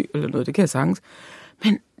at dø, eller noget, det kan jeg sagtens.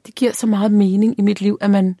 Men det giver så meget mening i mit liv, at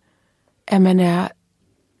man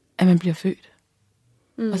bliver født.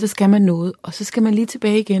 Og så skal man noget, og så skal man lige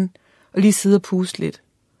tilbage igen, og lige sidde og puste lidt.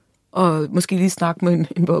 Og måske lige snakke med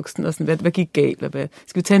en voksen, og sådan, hvad gik galt, og hvad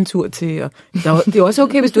skal vi tage en tur til? Og det er også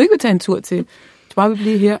okay, hvis du ikke vil tage en tur til. Du bare vil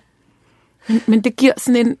blive her. Men det giver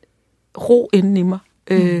sådan en ro inden i mig.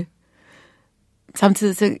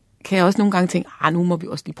 Samtidig så kan jeg også nogle gange tænke, nu må vi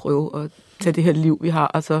også lige prøve at tage det her liv, vi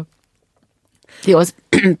har. Altså, det er også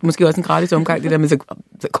måske også en gratis omgang, det der, men så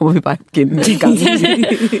kommer vi bare igen en gang.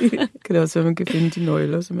 Kan det også være, man kan finde de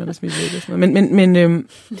nøgler, som man har smidt væk og sådan noget. Men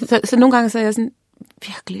så nogle gange så er jeg sådan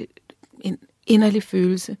virkelig en inderlig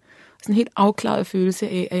følelse, sådan en helt afklaret følelse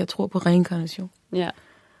af, at jeg tror på reinkarnation. Ja.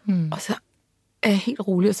 Og så er jeg helt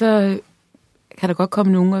rolig, og så kan der godt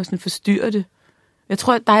komme nogen og sådan forstyrre det. Jeg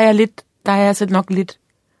tror, at der er altså nok lidt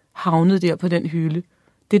havnet der på den hylde.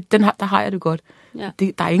 Der har jeg det godt. Ja.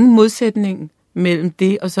 Der er ingen modsætning mellem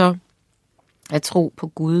det og så at tro på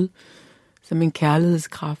Gud som en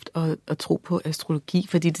kærlighedskraft og tro på astrologi,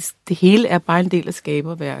 fordi det hele er bare en del af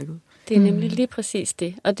skaberværket. Det er nemlig lige præcis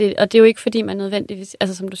det. Og det er jo ikke, fordi man nødvendigvis,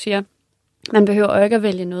 altså som du siger, man behøver jo ikke at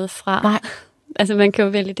vælge noget fra. Nej. Altså man kan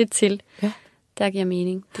jo vælge det til. Ja. Der giver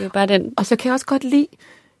mening. Det er jo bare den. Og så kan jeg også godt lide,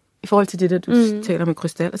 i forhold til det der, du taler med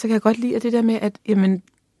krystal, så kan jeg godt lide at det der med, at jamen,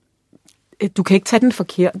 du kan ikke tage den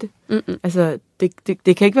forkerte. Altså,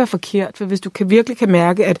 det kan ikke være forkert, for hvis du virkelig kan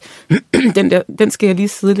mærke, at den skal jeg lige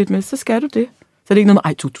sidde lidt med, så skal du det. Så er det ikke noget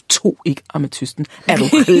med, du tog ikke ametysten. Er du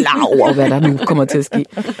klar over, hvad der nu kommer til at ske?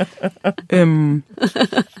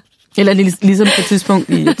 Eller ligesom på et tidspunkt,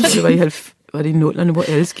 jeg tror, det var i 0'erne, hvor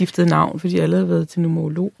alle skiftede navn, fordi alle havde været til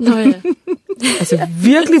numerolog. Nå ja. Altså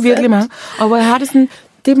virkelig, virkelig mange. Og hvor jeg har det sådan,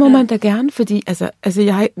 det må man da gerne, fordi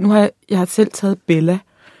jeg har selv taget Bella,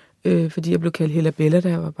 fordi jeg blev kaldt Hella Bella, da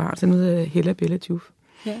jeg var barn, så nu hedder jeg Hella Bella Joof.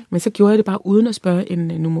 Ja. Men så gjorde jeg det bare uden at spørge en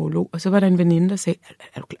numerolog, og så var der en veninde, der sagde,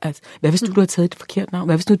 hvad hvis du har taget et forkert navn?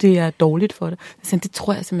 Hvad hvis nu det er dårligt for dig? Så sagde, det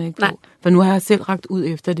tror jeg simpelthen ikke på. For nu har jeg selv rakt ud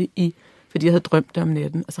efter det, fordi jeg havde drømt det om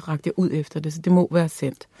natten, og så rakte jeg ud efter det, så det må være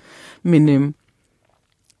sandt. Men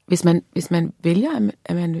hvis man vælger,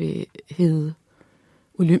 at man vil hedde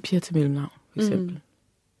Olympia til mellemnavn, for eksempel,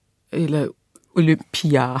 eller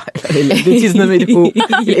Olympia, eller det er sådan noget med et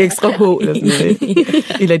H, et ekstra H, eller sådan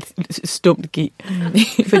noget, eller et stumt G,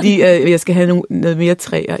 fordi jeg skal have noget mere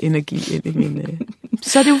træ og energi ind i min...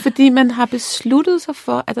 Så er det jo, fordi man har besluttet sig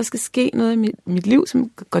for, at der skal ske noget i mit liv,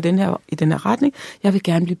 som går i den her retning. Jeg vil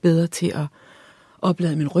gerne blive bedre til at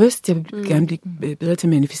oplade min røst, jeg vil gerne blive bedre til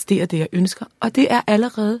at manifestere det, jeg ønsker, og det er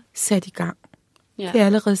allerede sat i gang. Ja. Det er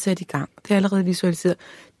allerede sat i gang. Det er allerede visualiseret.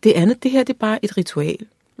 Det andet, det her, det er bare et ritual,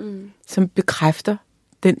 som bekræfter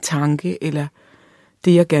den tanke, eller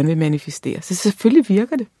det, jeg gerne vil manifestere. Så selvfølgelig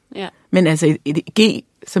virker det. Ja. Men altså et G,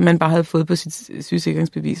 som man bare havde fået på sit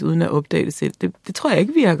sygesikringsbevis, uden at opdage det selv, det tror jeg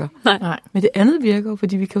ikke virker. Nej. Men det andet virker jo,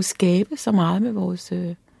 fordi vi kan jo skabe så meget med vores...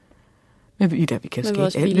 vi kan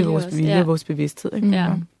skabe alt med vores vilje og vores bevidsthed. Ikke?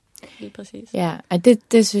 Ja. Lige præcis. Ja, og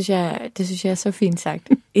det synes jeg er så fint sagt.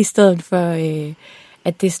 I stedet for,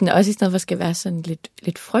 at det sådan, også i stedet for skal være sådan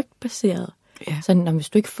lidt frygtbaseret. Ja. Sådan, hvis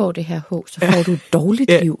du ikke får det her H, så får du et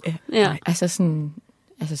dårligt liv. Ja. Altså sådan,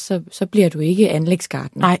 så bliver du ikke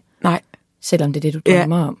anlægsgartner. Nej. selvom det er det, du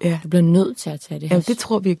drømmer om. Ja. Du bliver nødt til at tage det her. Ja, det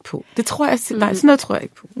tror vi ikke på. Det tror jeg, nej, sådan noget tror jeg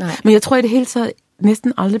ikke på. Nej. Men jeg tror i det hele taget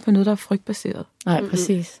næsten aldrig på noget, der er frygtbaseret. Nej,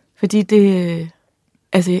 præcis. Fordi det,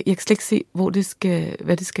 altså jeg kan slet ikke se,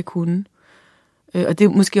 hvad det skal kunne. Og det er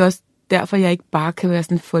måske også derfor, jeg ikke bare kan være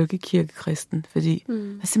sådan en folkekirkekristen, fordi der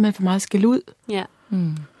er simpelthen for meget skæld ud. Ja.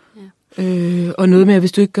 Og noget med, at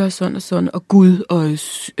hvis du ikke gør sådan og sådan, og Gud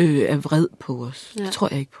er vred på os, det tror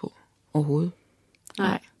jeg ikke på overhovedet. Nej.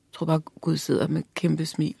 Jeg tror bare, Gud sidder med kæmpe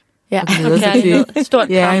smil. Ja, og glæder sig til. Stort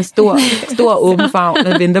kram. Ja, en stor åben favn,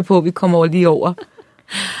 der venter på, at vi kommer lige over og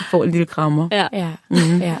får en lille krammer. Ja.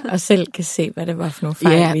 Ja, og selv kan se, hvad det var for nogle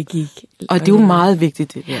fejl, vi gik. Og det er jo meget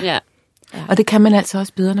vigtigt, det der. Ja. Og det kan man altså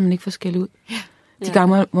også bedre, når man ikke får skæld ud. De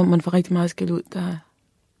gange, hvor man får rigtig meget skæld ud,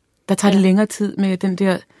 der tager det længere tid med den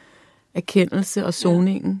der erkendelse og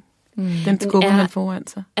soningen. Den skubber man foran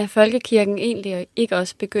sig. Er folkekirken egentlig ikke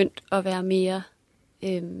også begyndt at være mere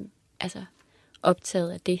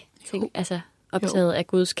optaget af det? Altså optaget af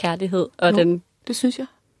Guds kærlighed? Og den, det synes jeg.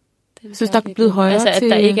 Jeg synes, der er blevet højere altså, at til...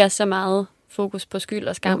 der ikke er så meget fokus på skyld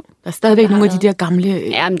og skam. Der er stadigvæk nogle af de der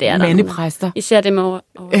gamle mandepræster. Især dem over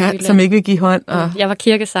som ikke vil give hånd. Og... Jeg var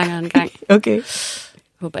kirkesanger engang. Okay. Jeg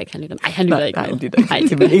håber ikke, han lytter. Nej, han lytter ikke. Nej,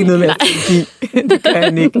 det er vel ikke noget med at give. Det gør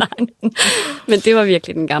han ikke. Men det var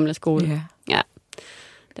virkelig den gamle skole. Ja.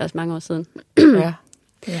 Det er også mange år siden. Ja.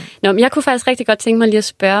 Nå, men jeg kunne faktisk rigtig godt tænke mig lige at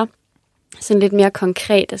spørge sådan lidt mere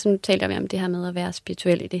konkret. Altså nu talte jeg om det her med at være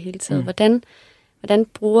spirituel i det hele taget. Hvordan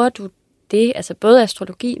bruger du det, altså både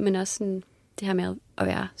astrologi, men også sådan det her med at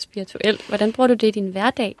være spirituel. Hvordan bruger du det i din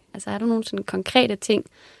hverdag? Altså har du nogle sådan konkrete ting?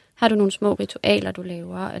 Har du nogle små ritualer, du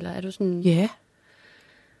laver? Eller er du sådan... Ja.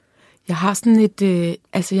 Jeg har sådan et...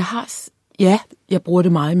 jeg bruger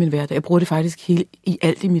det meget i min hverdag. Jeg bruger det faktisk i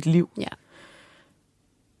alt i mit liv. Ja.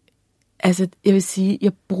 Altså, jeg vil sige,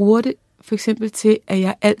 jeg bruger det for eksempel til, at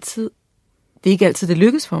jeg altid... Det er ikke altid, det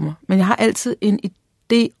lykkes for mig, men jeg har altid en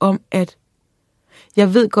idé om, at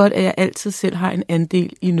jeg ved godt, at jeg altid selv har en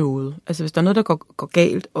andel i noget. Altså, hvis der er noget, der går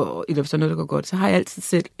galt, eller hvis der er noget, der går godt, så har jeg altid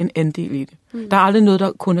selv en andel i det. Der er aldrig noget,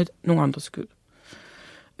 der kun er nogen andres skyld.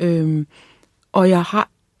 Og jeg har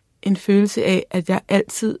en følelse af, at jeg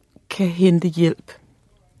altid kan hente hjælp.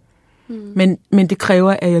 Men det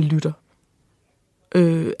kræver, at jeg lytter.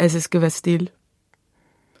 Altså, jeg skal være stille.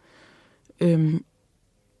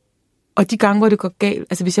 Og de gange, hvor det går galt,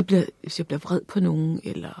 altså hvis jeg bliver vred på nogen,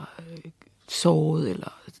 eller såret,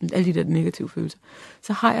 eller sådan, alle de der negative følelser,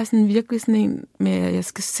 så har jeg sådan virkelig sådan en med, at jeg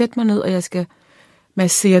skal sætte mig ned, og jeg skal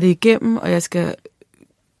massere det igennem, og jeg skal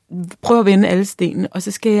prøve at vende alle stenene, og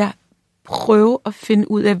så skal jeg prøve at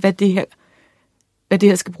finde ud af, hvad det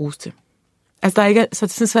her skal bruges til. Altså der er ikke,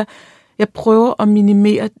 så jeg prøver at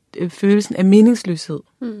minimere følelsen af meningsløshed.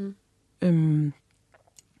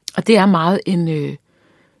 Og det er meget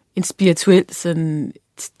en spirituel sådan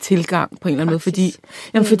tilgang på en eller anden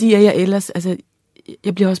måde, fordi jeg ellers, altså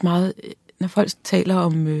jeg bliver også meget, når folk taler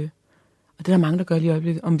om, og det er der mange, der gør lige i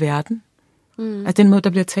øjeblikket, om verden. Altså den måde, der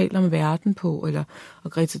bliver talt om verden på,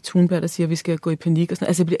 og Greta Thunberg, der siger, at vi skal gå i panik og sådan.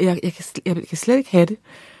 Altså jeg kan slet ikke have det.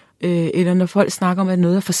 Eller når folk snakker om, at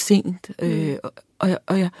noget er for sent.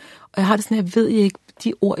 Og jeg har det sådan, jeg ved ikke,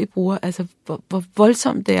 de ord, I bruger, altså hvor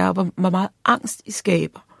voldsomt det er, og hvor meget angst I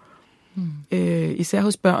skaber. Især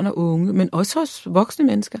hos børn og unge, men også hos voksne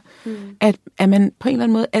mennesker, at man på en eller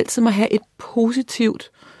anden måde altid må have et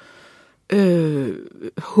positivt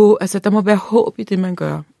håb, altså der må være håb i det, man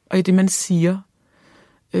gør, og i det, man siger,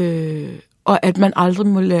 og at man aldrig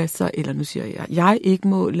må lade sig, eller nu siger jeg ikke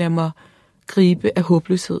må lade mig gribe af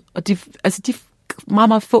håbløshed, og de meget,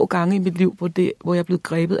 meget få gange i mit liv, hvor jeg er blevet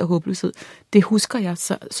grebet af håbløshed, det husker jeg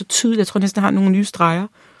så tydeligt, jeg tror næsten, jeg har nogle nye streger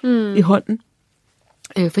i hånden.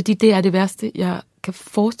 Fordi det er det værste, jeg kan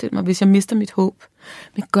forestille mig, hvis jeg mister mit håb.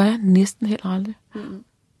 Men gør jeg næsten heller aldrig.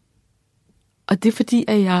 Og det er fordi,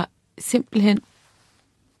 at jeg simpelthen...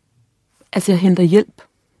 Altså, jeg henter hjælp.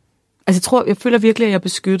 Altså, jeg føler virkelig, at jeg er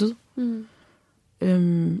beskyttet.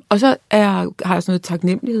 Og så har jeg sådan noget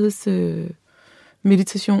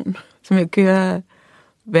taknemmelighedsmeditation, som jeg kører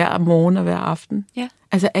hver morgen og hver aften. Ja.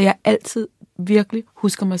 Altså, at jeg altid virkelig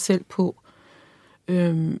husker mig selv på...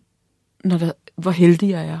 hvor heldig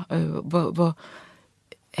jeg er, hvor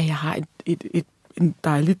at jeg har en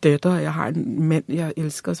dejlig datter, og jeg har en mand, jeg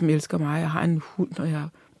elsker, som elsker mig, jeg har en hund, og jeg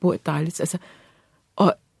bor et dejligt... Altså,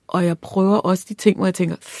 og jeg prøver også de ting, hvor jeg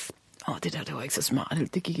tænker, det var ikke så smart, eller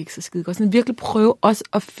det gik ikke så skide godt. Sådan virkelig prøve også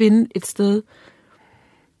at finde et sted,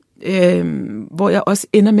 hvor jeg også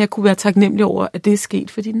ender med at kunne være taknemmelig over, at det er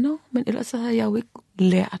sket, fordi men ellers så havde jeg jo ikke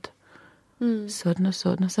lært sådan og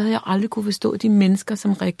sådan. Og så havde jeg aldrig kunne forstå de mennesker,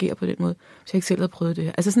 som reagerer på den måde, hvis jeg ikke selv havde prøvet det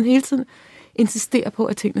her. Altså sådan hele tiden insistere på,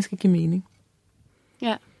 at tingene skal give mening.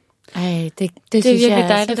 Ja. Ej, det synes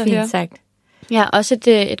jeg er så fint sagt. Ja, også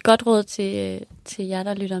et godt råd til jer,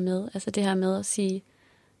 der lytter med. Altså det her med at sige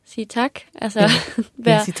tak. Altså,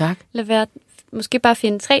 sige tak. Lad være, måske bare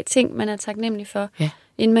finde 3 ting, man er taknemmelig for,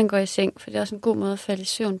 inden man går i seng. For det er også en god måde at falde i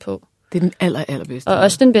søvn på. Det er den allerbedste. Og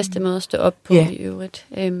også den bedste måde at stå op på i øvrigt.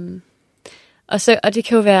 Og det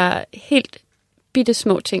kan jo være helt bitte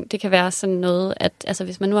små ting. Det kan være sådan noget, at altså,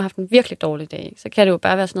 hvis man nu har haft en virkelig dårlig dag, så kan det jo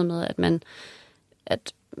bare være sådan noget med,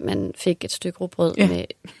 at man fik et stykke rugbrød med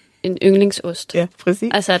en yndlingsost. Ja,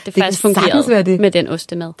 præcis. Altså, at det faktisk fungerede med den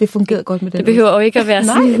ostemad. Det fungerede godt med den. Det behøver jo ikke at være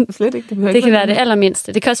sådan. Nej, slet ikke. Det kan være det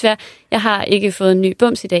allermindste. Det kan også være, jeg har ikke fået en ny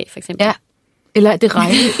bums i dag, for eksempel. Ja. Eller det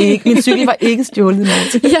regnede ikke. Min cykel var ikke stjålet.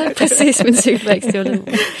 Ja, præcis. Min cykel var ikke stjålet.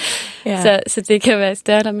 Så det kan være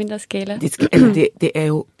større eller mindre skala. Det er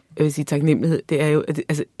jo, jeg vil sige taknemmelighed, det er jo,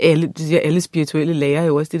 altså alle spirituelle lærer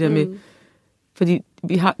jo også det der med, fordi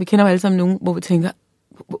vi kender jo alle sammen nogen, hvor vi tænker,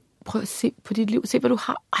 prøv at se på dit liv, se hvad du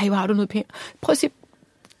har. Ej, hvor har du noget pænt. Prøv at se,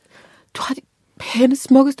 du har de pæne,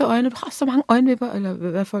 smukkeste øjne, du har så mange øjenvipper, eller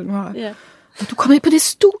hvad folk nu har. Ja. Og du kommer ind på det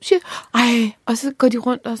studie, og så går de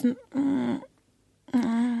rundt og sådan,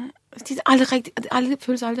 det er aldrig rigtigt, og det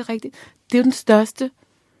føles aldrig rigtigt. Det er jo den største,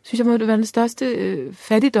 synes jeg må det være den største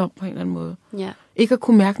fattigdom på en eller anden måde. Ja. Ikke at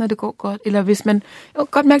kunne mærke, når det går godt. Eller hvis man,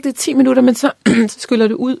 godt mærke det i 10 minutter, men så skyller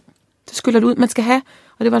det ud. Så skyller det ud. Man skal have,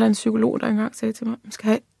 og det var der en psykolog, der engang sagde til mig, du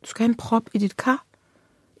skal have en prop i dit kar,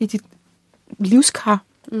 i dit livskar.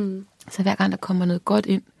 Så hver gang der kommer noget godt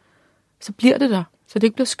ind, så bliver det der. Så det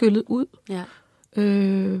ikke bliver skyllet ud. Ja.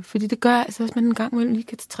 Fordi det gør altså, hvis man en gang imellem lige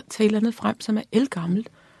kan tage et eller andet frem, som er ældgammelt.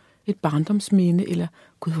 Et barndomsminde, eller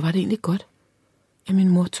gud, hvor var det egentlig godt. Ja, min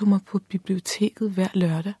mor tog mig på biblioteket hver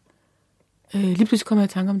lørdag. Lige pludselig kom jeg i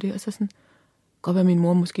tanke om det, og så sådan, godt være min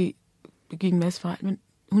mor måske begik en masse fejl, men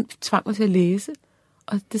hun tvang mig til at læse.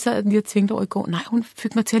 Og det sad jeg lige og tænkte over i går. Nej, hun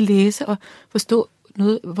fik mig til at læse og forstå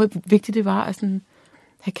noget, hvor vigtigt det var at sådan,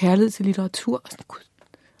 have kærlighed til litteratur. Og sådan, gud,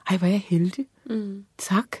 ej, hvor er jeg heldig.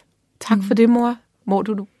 Tak for det, mor. Hvor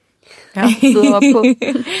du sidder oppe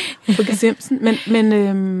på gesimsen.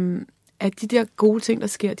 Men at de der gode ting, der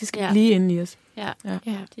sker, de skal lige ind i os. Ja,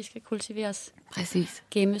 de skal kultiveres. Præcis.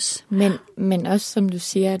 Gemmes. Men også, som du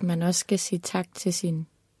siger, at man også skal sige tak til sin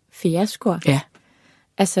fiaskoer. Ja.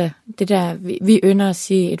 Altså, det der, vi ynder at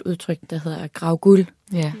sige et udtryk, der hedder grav guld,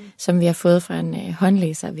 som vi har fået fra en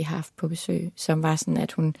håndlæser, vi har haft på besøg, som var sådan,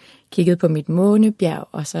 at hun kiggede på mit månebjerg,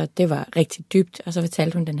 og så det var rigtig dybt, og så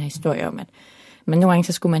fortalte hun den her historie om, at men nogle gange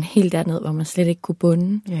så skulle man helt derned, hvor man slet ikke kunne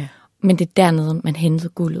bunde, men det er dernede, man hentede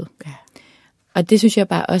guldet. Ja. Og det synes jeg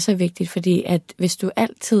bare også er vigtigt, fordi at hvis du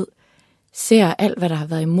altid ser alt, hvad der har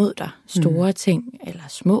været imod dig, store ting eller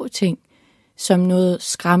små ting, som noget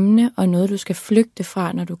skræmmende og noget, du skal flygte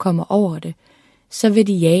fra, når du kommer over det, så vil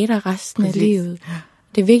de jage dig resten af livet. Ja.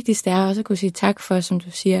 Det vigtigste er også at kunne sige tak for, som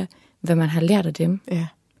du siger, hvad man har lært af dem. Ja.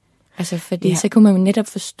 Altså, fordi så kunne man netop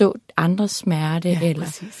forstå andres smerte,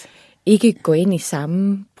 eller ikke gå ind i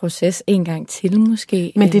samme proces en gang til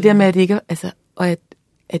måske. Men det der med, at det ikke, altså, og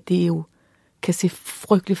at det jo kan se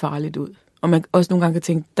frygtelig farligt ud. Og man også nogle gange kan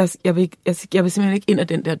tænke, jeg vil simpelthen ikke ind ad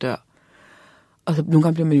den der dør. Og så nogle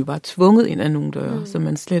gange bliver man jo bare tvunget ind ad nogle døre, som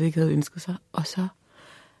man slet ikke havde ønsket sig. Og så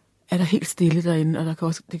er der helt stille derinde, og man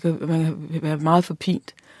kan være meget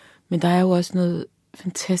forpint. Men der er jo også noget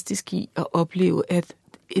fantastisk i at opleve, at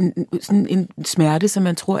en smerte, som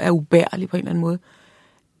man tror er ubærlig på en eller anden måde,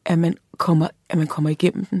 at man kommer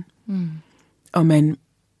igennem den. Og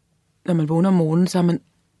når man vågner om morgenen, så er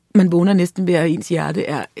man vågner næsten ved, at ens hjerte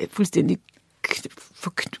er fuldstændig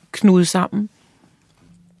knudet sammen.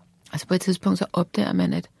 Altså på et tidspunkt, så opdager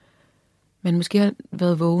man, at man måske har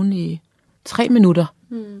været vågen i 3 minutter,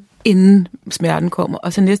 inden smerten kommer.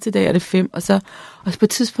 Og så næste dag er det 5, og så på et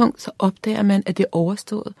tidspunkt, så opdager man, at det er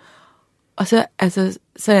overstået. Og så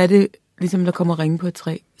er det ligesom, der kommer ringe på et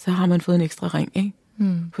træ. Så har man fået en ekstra ring, ikke?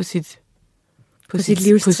 På sit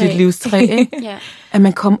livstræ, ikke? At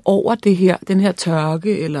man kom over det her, den her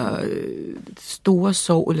tørke, eller store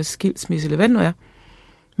sorg, eller skilsmisse, eller hvad det nu er.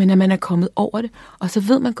 Men at man er kommet over det, og så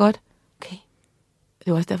ved man godt, okay,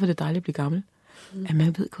 det er også derfor, det er dejligt at blive gammel, at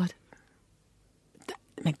man ved godt,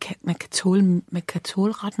 man kan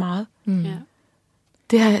tåle ret meget.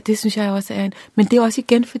 Det synes jeg også er men det er også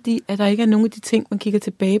igen, fordi at der ikke er nogen af de ting, man kigger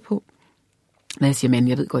tilbage på. Når jeg siger,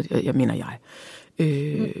 jeg ved godt, jeg mener jeg.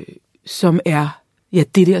 Som er,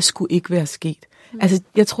 det der skulle ikke være sket. Altså,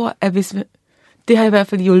 jeg tror, at det har i hvert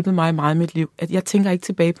fald hjulpet mig meget i mit liv, at jeg tænker ikke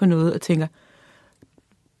tilbage på noget, og tænker,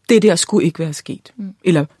 det der skulle ikke være sket.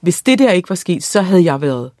 Eller hvis det der ikke var sket, så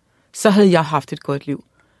havde jeg haft et godt liv.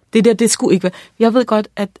 Det der, det skulle ikke være. Jeg ved godt,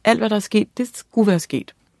 at alt, hvad der er sket, det skulle være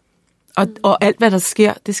sket. Og alt, hvad der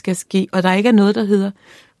sker, det skal ske. Og der ikke er noget, der hedder...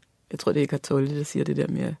 Jeg tror, det er ikke Tolle, der siger det der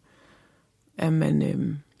med, at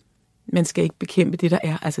man skal ikke bekæmpe det, der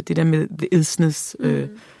er. Altså det der med the isness.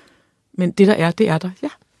 Men det, der er, det er der. Ja,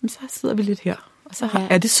 men så sidder vi lidt her. Og så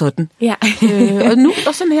er det sådan. Ja.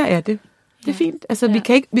 Og sådan her er det. Det er fint. Altså,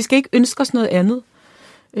 vi skal ikke ønske os noget andet.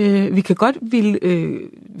 Vi kan godt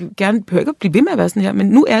gerne behøver ikke at blive ved med at være sådan her, men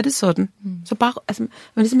nu er det sådan. Så bare,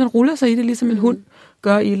 altså, man ruller sig i det, ligesom en hund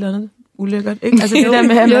gør i et eller andet ulækkert. Ikke? Altså, det der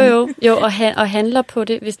med, jo, og handler på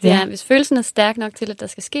det. Hvis følelsen er stærk nok til, at der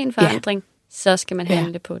skal ske en forandring, så skal man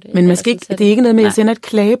handle på det. Men man skal ikke, det er ikke noget med, at jeg sender et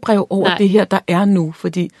klagebrev over det her, der er nu,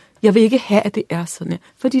 fordi jeg vil ikke have, at det er sådan her.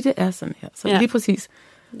 Fordi det er sådan her. Så lige præcis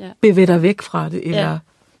bevæg dig væk fra det, eller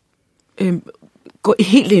gå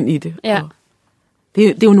helt ind i det. Ja. Det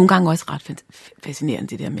er jo nogle gange også ret fascinerende,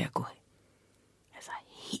 det der med at gå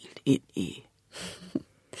helt ind i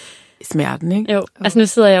smerten, ikke? Jo, altså nu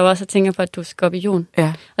sidder jeg jo også og tænker på, at du er skorpion.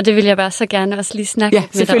 Ja. Og det vil jeg bare så gerne også lige snakke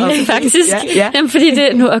med dig om, faktisk. Jamen, fordi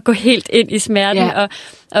det nu at gå helt ind i smerten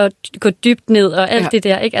og gå dybt ned og alt det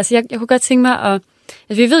der, ikke? Altså jeg kunne godt tænke mig at...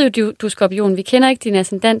 Altså vi ved jo, du er skorpion. Vi kender ikke din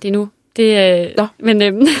ascendant endnu. Det, men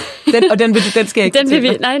den skal jeg ikke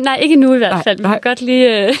den nej, ikke nu i hvert fald. Vi kan godt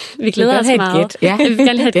lige, vi glæder os meget. Vi vil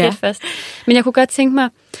gerne have et gæt først. Men jeg kunne godt tænke mig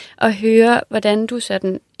at høre, hvordan du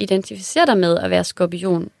sådan identificerer dig med at være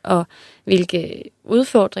skorpion, og hvilke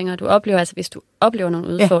udfordringer du oplever, altså hvis du oplever nogle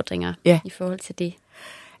udfordringer i forhold til det.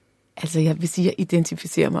 Altså jeg vil sige, at jeg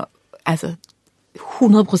identificerer mig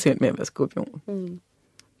 100% med at være skorpion.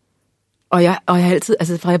 Og jeg har altid,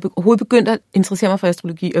 altså fra jeg overhovedet begyndte at interessere mig for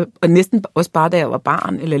astrologi, og næsten også bare da jeg var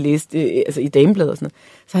barn, eller læste i damebladet og sådan noget,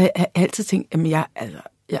 så har jeg altid tænkt, at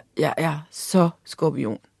jeg er så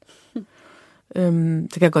skorpion. Så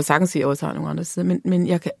kan jeg godt sagtens sige, at jeg også har nogle andre sider, men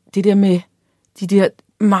jeg kan, det der med de der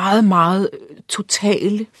meget, meget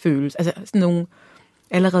totale følelser, altså sådan nogle,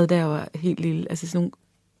 allerede da jeg var helt lille, altså sådan nogle,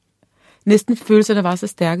 næsten følelser, der var så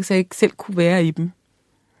stærke, så jeg ikke selv kunne være i dem.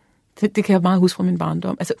 Det kan jeg meget huske fra min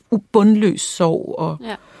barndom. Altså bundløs sorg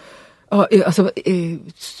og så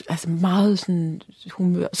altså meget sådan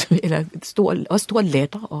humør, eller stor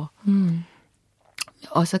latter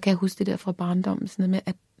og så kan jeg huske det der fra barndommen, sådan noget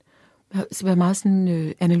med at være meget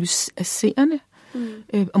sådan analyserende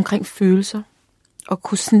omkring følelser og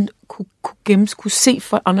kunne se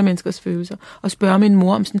for andre menneskers følelser og spørge min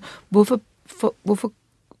mor om sådan hvorfor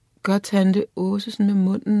gør tante Åse sådan med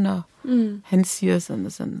munden, og han siger sådan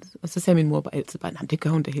og sådan. Og så sagde min mor bare altid bare, nej, det gør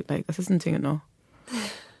hun da heller ikke. Og så sådan tænker jeg,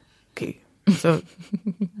 okay, så,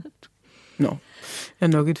 jeg er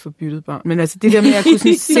nok et forbyttet barn. Men altså det der med, at jeg kunne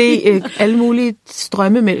sådan se alle mulige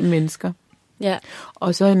strømme mellem mennesker. Ja.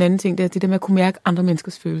 Og så en anden ting, det er det der med at kunne mærke andre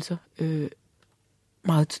menneskers følelser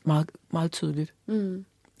meget, meget, meget tydeligt.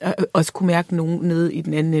 Og også kunne mærke nogen nede i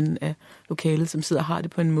den anden ende af lokalet, som sidder og har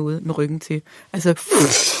det på en måde med ryggen til. Altså,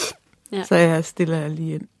 så stiller jeg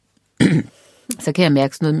lige ind. Så kan jeg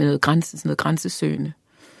mærke sådan noget med noget grænsesøgende,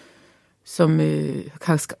 som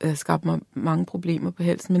har skabt mig mange problemer på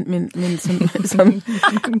halsen, men som sådan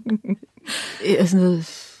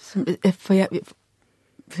noget,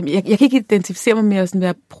 jeg kan ikke identificere mig med at sådan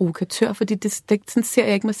være provokatør, fordi sådan ser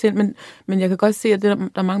jeg ikke mig selv, men jeg kan godt se, at der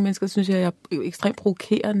er mange mennesker, der synes, at jeg er ekstremt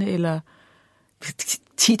provokerende, eller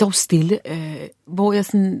tit dog stille, hvor jeg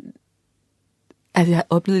sådan, altså jeg har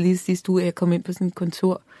oplevet lige sidste uge, at jeg kom ind på sådan et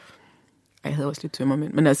kontor, og jeg havde også lidt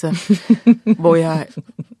tømmermænd, men altså, hvor jeg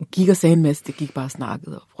gik og sagde en masse, det gik bare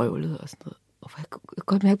snakket og vrøvlede og sådan noget, og jeg kunne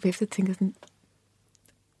godt mærke bagefter, at jeg tænker sådan,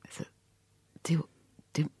 altså, det er jo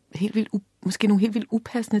helt vildt måske nogle helt vildt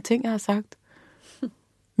upassende ting, jeg har sagt.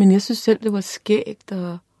 Men jeg synes selv, det var skægt,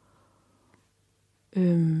 og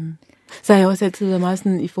så har jeg også altid været meget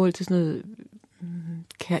sådan, i forhold til sådan noget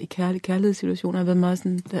kærlighedssituationer, har været meget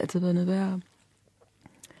sådan, der har altid været noget værre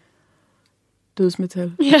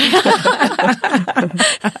dødsmetal.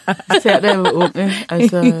 Især da jeg var unge,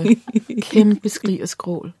 altså kæmpe skrig og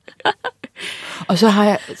skrål. Og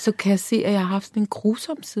så kan jeg se, at jeg har haft sådan en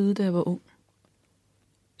grusom side, da jeg var ung,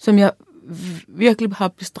 som jeg virkelig har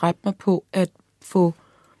bestræbt mig på at få.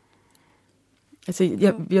 Altså,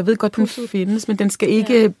 jeg ved godt, den findes, men den skal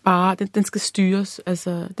ikke bare, den skal styres.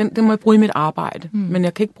 Altså, den må jeg bruge i mit arbejde, men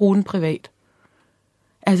jeg kan ikke bruge den privat.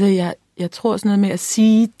 Altså, jeg tror sådan noget med at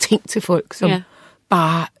sige ting til folk, som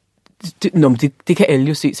bare, det kan alle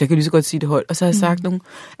jo se, så jeg kan lige så godt sige det højt. Og så har jeg sagt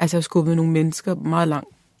jeg har skubbet nogle mennesker meget langt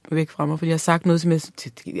væk fra mig, fordi jeg har sagt noget, som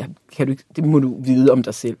det må du vide om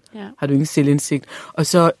dig selv. Ja. Har du ingen selvindsigt? Og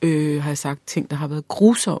så har jeg sagt ting, der har været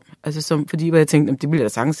grusomme. Altså fordi jeg tænkte, det ville jeg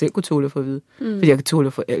da sagtens selv kunne tåle at få at vide. Fordi jeg kan tåle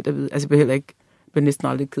at få alt at vide. Altså jeg bliver næsten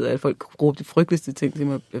aldrig ked af, at folk råber de frygteligste ting til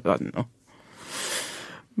mig. Jeg bare sådan,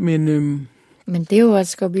 Men det er jo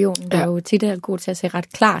også skorpionen, der er jo tit er god til at se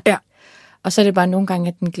ret klart. Ja. Og så er det bare nogle gange,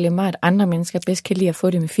 at den glemmer, at andre mennesker bedst kan lide at få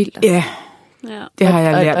det med filter. Ja, det har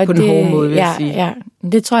jeg lært på den hårde måde, vil jeg sige. Ja,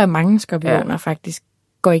 det tror jeg, mange skorpioner faktisk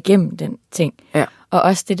går igennem den ting. Ja. Og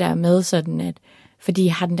også det der med sådan, at fordi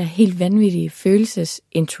jeg har den der helt vanvittige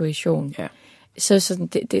følelsesintuition, så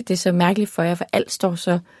det er så mærkeligt for jer, for alt står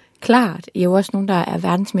så klart. I er jo også nogen, der er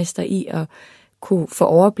verdensmester i at kunne få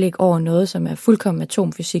overblik over noget, som er fuldkommen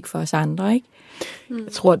atomfysik for os andre, ikke?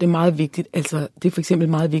 Jeg tror, det er meget vigtigt, altså det er for eksempel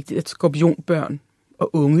meget vigtigt, at skorpionbørn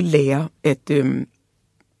og unge lærer, at det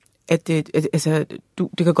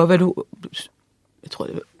kan godt være, jeg tror,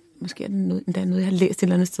 måske er det noget, jeg har læst et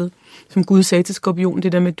eller andet sted, som Gud sagde til skorpionen,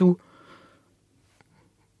 det der med,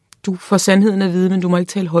 du får sandheden at vide, men du må ikke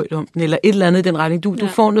tale højt om den, eller et eller andet i den retning. Du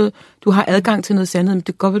får noget, du har adgang til noget sandhed, men det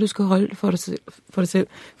kan godt være, du skal holde det for dig selv,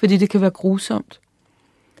 fordi det kan være grusomt.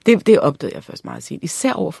 Det opdagede jeg først meget sent,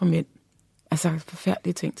 især over for mænd. Altså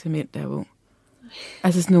forfærdelige ting til mænd, der er ung.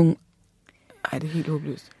 Altså sådan nogle, det er helt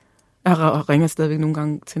håbløst. Jeg ringer stadigvæk nogle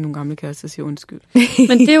gange til nogle gamle kærester og siger undskyld.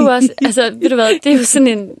 Men det er jo også, altså ved du hvad, det er jo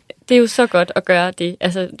sådan det er jo så godt at gøre det.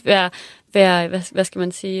 Altså hvad skal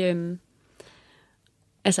man sige,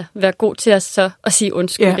 altså være god til at sige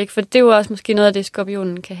undskyld, ikke? For det er jo også måske noget af det,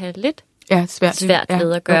 skorpionen kan have lidt svært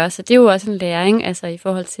ved at gøre. Så det er jo også en læring, altså i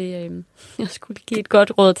forhold til, jeg skulle give et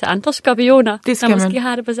godt råd til andre skorpioner, der måske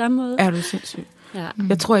har det på samme måde. Er du sindssyg? Ja.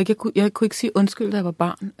 Jeg tror ikke, jeg kunne ikke sige undskyld, da jeg var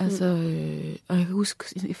barn. Altså, og jeg kan huske,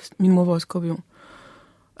 min mor var også skorpion.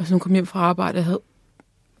 Og så hun kom hjem fra arbejde, jeg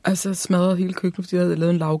havde smadret hele køkkenet, fordi jeg havde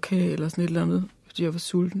lavet en lavkage eller sådan et eller andet, fordi jeg var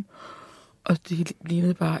sulten. Og det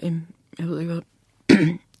lignede bare jeg ved ikke hvad.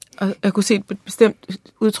 Og jeg kunne se et bestemt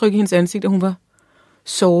udtryk i hendes ansigt, at hun var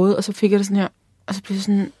såret, og så fik jeg det sådan her, og så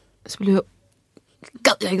blev jeg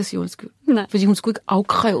gad jeg ikke at sige undskyld. Nej. Fordi hun skulle ikke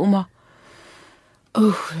afkræve mig. Det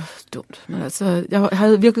var dumt. Men altså, jeg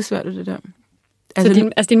havde virkelig svært ved det der.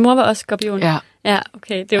 Så din mor var også skorpion? Ja,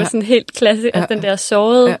 okay. Det var sådan helt klassisk, altså den der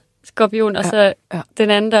sårede skorpion, og så den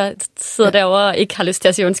anden, der sidder derovre og ikke har lyst til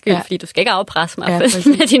at sige undskyld, fordi du skal ikke afpresse mig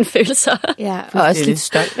med dine følelser. Ja, og også lidt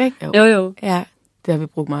stolt, ikke? Jo. Ja. Det har vi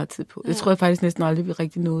brugt meget tid på. Det tror jeg faktisk næsten aldrig, vi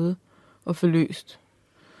rigtig nåede at få løst.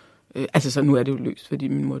 Altså, så nu er det jo løst, fordi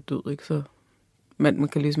min mor er død, ikke? Så man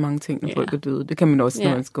kan læse mange ting, når folk er døde. Det kan man også, når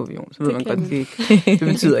man er skorpion. Så ved man godt, det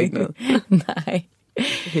betyder ikke noget. Nej.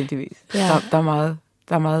 Heldigvis. Ja. Der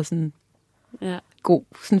er meget sådan god...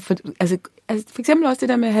 Sådan for eksempel også det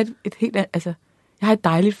der med at have et helt... Altså, jeg har et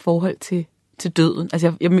dejligt forhold til døden.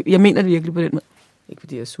 Altså, jeg mener det virkelig på den måde. Ikke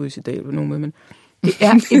fordi jeg er suicidal på nogen måde, men det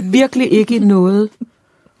er virkelig ikke noget,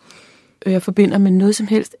 jeg forbinder med noget som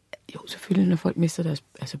helst. Jo, selvfølgelig, når folk mister deres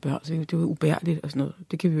børn, så det er jo ubærligt og sådan noget.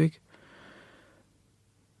 Det kan vi jo ikke.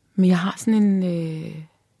 Men jeg har sådan en...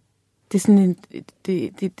 det er sådan en...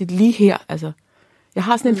 Det er lige her, altså. Jeg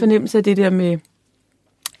har sådan en fornemmelse af det der med,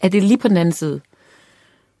 at det er lige på den anden side.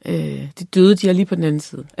 De døde, de er lige på den anden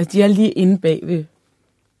side. Altså, de er lige inde bagved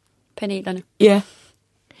panelerne. Ja.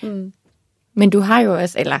 Men du har jo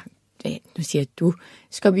også, eller nu siger du,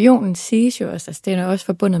 skorpionen siges jo også, altså den er også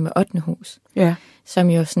forbundet med 8. hus. Ja. Som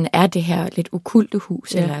jo sådan er det her lidt okkulte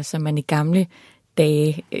hus, eller som man i gamle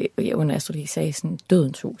dage under astrologi sagde sådan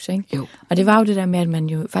dødens hus, ikke? Jo. Og det var jo det der med, at man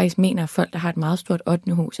jo faktisk mener, at folk, der har et meget stort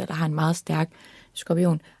 8. hus, eller har en meget stærk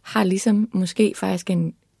skorpion, har ligesom måske faktisk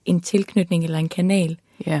en tilknytning eller en kanal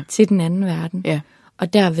til den anden verden. Ja.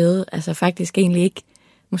 Og derved altså faktisk egentlig ikke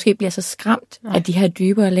måske bliver så skræmt af de her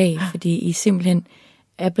dybere lag, fordi I simpelthen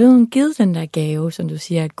er blevet givet den der gave, som du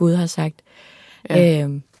siger, at Gud har sagt. Ja.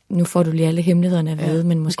 Nu får du lige alle hemmelighederne at vide,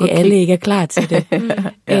 men måske alle ikke er klar til det.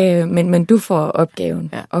 Men du får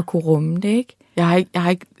opgaven at kunne rumme det, ikke?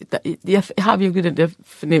 Jeg har virkelig den der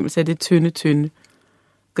fornemmelse af det tynde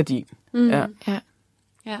gardin.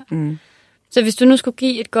 Ja. Så hvis du nu skulle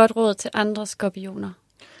give et godt råd til andre skorpioner,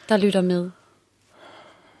 der lytter med?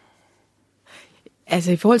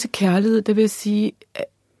 Altså i forhold til kærlighed, der vil jeg sige,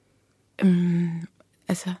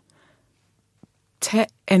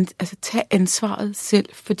 tag ansvaret selv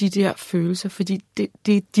for de der følelser, fordi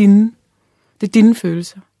det er dine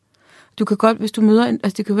følelser. Du kan godt, hvis du møder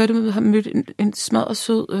det kan være, du har mødt en smadret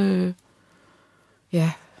sød,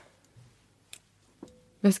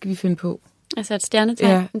 hvad skal vi finde på? Altså et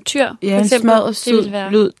stjernetegn, en tyr. Ja, en smadret sød,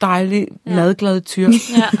 blød, dejlig, madglad tyr,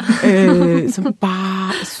 som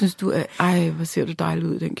bare synes du, hvor ser du dejlig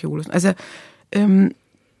ud i den kjole. Altså,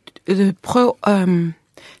 prøv...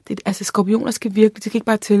 altså skorpioner skal virkelig, de skal ikke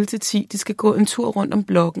bare tælle til 10, de skal gå en tur rundt om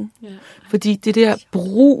blokken. Ja. Fordi det der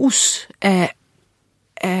brus af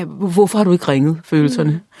hvorfor har du ikke ringet,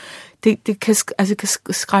 følelserne, det kan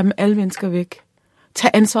skræmme alle mennesker væk.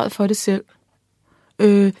 Tag ansvaret for det selv.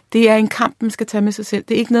 Det er en kamp, man skal tage med sig selv.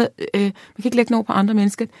 Det er ikke noget, man kan ikke lægge noget på andre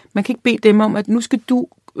mennesker. Man kan ikke bede dem om, at nu skal du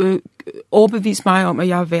overbevise mig om, at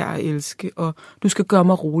jeg er værd at elske, og du skal gøre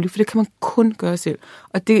mig rolig, for det kan man kun gøre selv.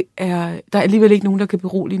 Og der er alligevel ikke nogen, der kan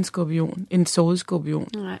berolige en skorpion, en såret skorpion.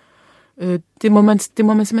 Nej. Det må man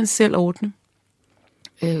simpelthen selv ordne.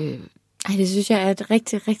 Det synes jeg er et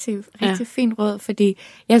rigtig fint råd, fordi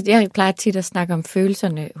jeg plejer tit at snakke om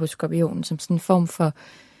følelserne hos skorpionen som sådan en form for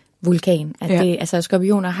vulkan. At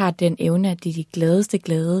skorpioner har den evne, at de er de gladeste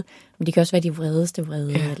glade, men de kan også være de vredeste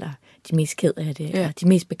vrede, eller de mest ked af det, eller de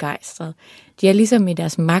mest begejstrede. De er ligesom i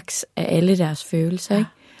deres max af alle deres følelser, ikke?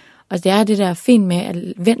 Og det er det der fint med at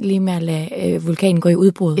vente lige med at lade vulkanen gå i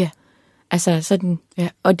udbrud. Ja. Altså sådan,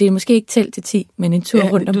 og det er måske ikke tæl til 10, men en tur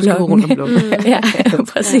rundt om blokken. Ja,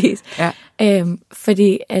 præcis. Ja.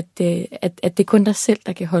 Fordi at det er kun dig selv,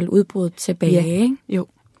 der kan holde udbruddet tilbage, ikke? Jo.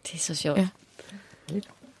 Det er så sjovt. Ja.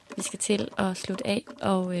 Vi skal til at slutte af,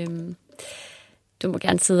 og du må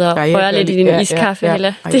gerne sidde og røre lidt i din iskaffe,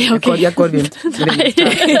 Hella. Det er okay. Jeg kan godt vente.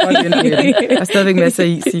 Der er stadigvæk masser af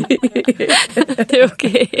is i. Det er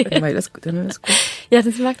okay. Den er ellers god. Ja,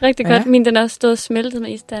 den smagte rigtig godt. Min, den er også stået og smeltet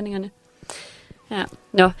med isderningerne.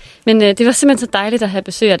 Ja, men det var simpelthen så dejligt at have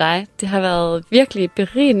besøg af dig. Det har været virkelig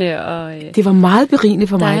berigende. Og det var meget berigende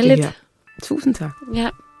for mig, det her. Tusind tak. Ja,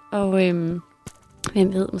 og hvem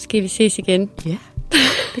ved, måske vi ses igen. Ja,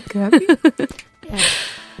 det gør vi. Ja.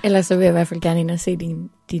 Ellers så vil jeg i hvert fald gerne ind og se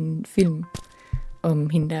din film om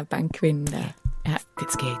hende der bankkvinden der. Ja, det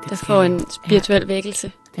skal jeg. Der får en spirituel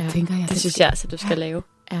vækkelse. Ja. Tænker jeg. Det synes jeg altså, du skal lave.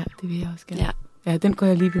 Ja, det vil jeg også gerne. Ja, den går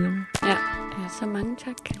jeg lige videre med. Ja, så mange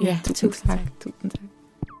tak. Ja, tusind tak. Tusind tak.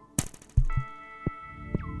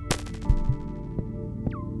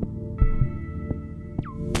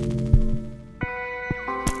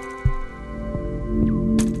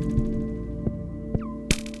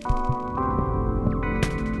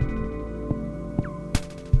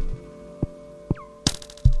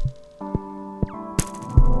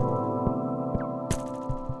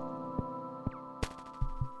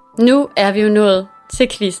 Nu er vi jo nået til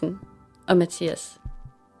quizzen, og Mathias,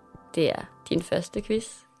 det er din første quiz.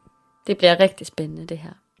 Det bliver rigtig spændende, det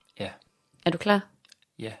her. Ja. Er du klar?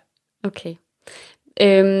 Ja. Okay.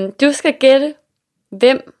 Du skal gætte,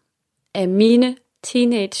 hvem af mine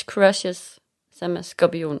teenage crushes, som er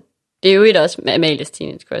Skorpion. Det er jo også Amalies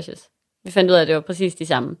teenage crushes. Vi fandt ud af, at det var præcis de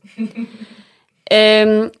samme.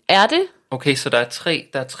 Er det? Okay, så der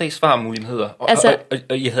er tre svarmuligheder,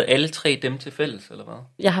 og I havde alle tre dem til fælles, eller hvad?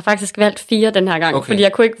 Jeg har faktisk valgt 4 den her gang, fordi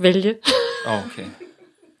jeg kunne ikke vælge. Okay.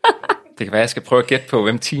 Det kan være, jeg skal prøve at gætte på,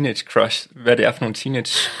 hvad det er for nogle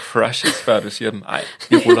teenage crushes, før du siger dem. Nej,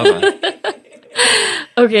 vi ruller bare.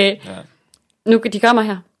 Okay, nu de kommer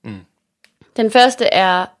her. Den første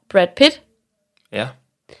er Brad Pitt. Ja.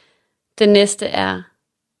 Den næste er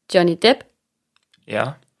Johnny Depp. Ja.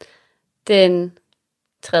 Den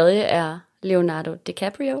tredje er Leonardo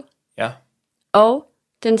DiCaprio. Ja. Og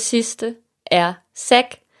den sidste er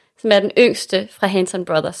Zack, som er den yngste fra Hanson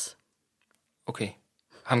Brothers. Okay.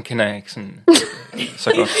 Ham kender jeg ikke sådan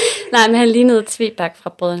så godt. Nej, men han lignede Tvebak fra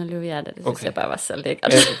Brødrene Løvehjerte. Det synes jeg bare var så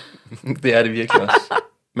lækkert. Det er det virkelig også.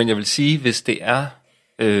 Men jeg vil sige, hvis det er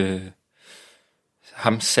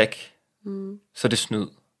ham Zack, så er det snyd.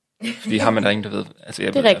 Fordi ham er der ingen, der ved. Altså,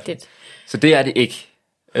 det er rigtigt. Så det er det ikke.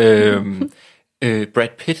 Brad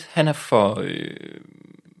Pitt, han er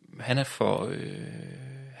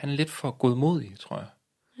lidt for godmodig, tror jeg.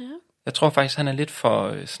 Ja. Jeg tror faktisk, han er lidt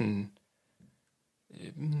for sådan...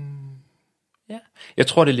 ja. Jeg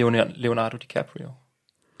tror, det er Leonardo DiCaprio.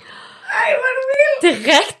 Ej, hvor er du vild! Det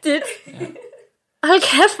er rigtigt! Ja. Hold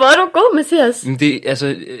kæft, hvor er du god, Mathias! Det,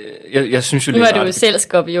 altså, jeg synes jo... Nu er du jo selv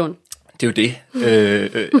Skorpion. Det er jo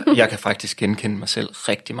det. Jeg kan faktisk genkende mig selv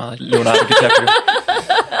rigtig meget. Leonardo DiCaprio.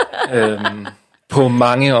 På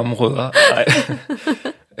mange områder.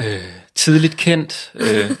 Tidligt kendt.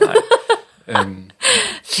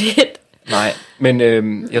 Shit. Nej, men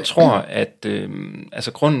jeg tror, at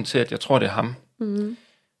altså grunden til, at jeg tror, det er ham,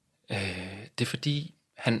 det er fordi,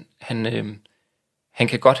 han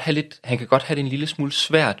kan godt have det en lille smule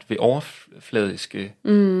svært ved overfladiske,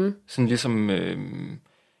 sådan ligesom,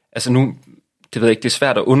 altså nu, det ved jeg ikke, det er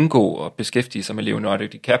svært at undgå at beskæftige sig med Leonardo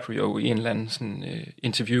DiCaprio i en eller anden sådan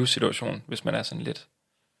interviewsituation, hvis man er sådan lidt,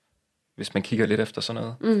 hvis man kigger lidt efter sådan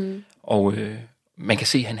noget. Og man kan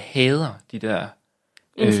se, at han hader de der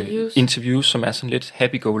interviews, som er sådan lidt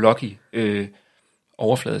happy-go-lucky,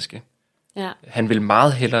 overfladiske. Ja. Han vil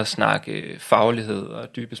meget hellere snakke faglighed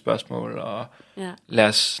og dybe spørgsmål, og lad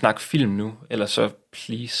os snakke film nu, eller så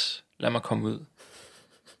please, lad mig komme ud.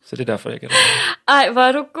 Så det er derfor, jeg gætter. Ej, hvor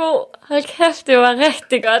er du god. Hold kæft, det var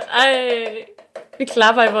rigtig godt. Ej, vi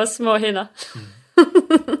klapper i vores små hænder.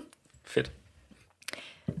 Fedt.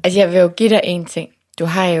 Altså, jeg vil jo give dig en ting. Du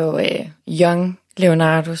har jo young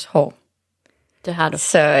Leonardos hår. Det har du.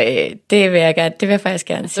 Så det vil jeg faktisk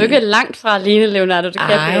gerne sige. Du er ikke langt fra Line Leonardo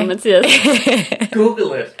DiCaprio, Mathias.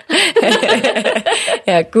 Google it.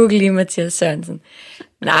 Ja, google lige Mathias Sørensen.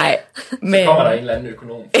 Nej, men... Så kommer der en eller anden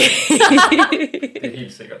økonom. Det er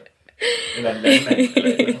helt sikkert. En eller anden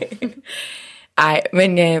landmand. Ej,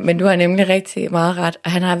 men du har nemlig rigtig meget ret.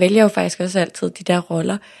 Og han vælger jo faktisk også altid de der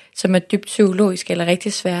roller, som er dybt psykologiske eller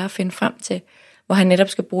rigtig svære at finde frem til. Hvor han netop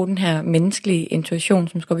skal bruge den her menneskelige intuition,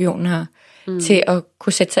 som Skorpionen har, til at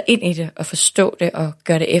kunne sætte sig ind i det og forstå det og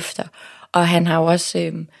gøre det efter. Og han har jo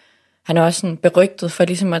også, han er også sådan berygtet for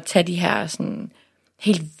ligesom at tage de her sådan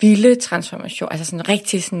helt vilde transformationer, altså sådan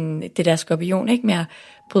rigtig sådan det der Skorpion, ikke, med at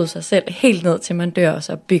bryde sig selv helt ned til man dør, og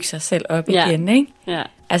så bygge sig selv op igen, ikke? Ja.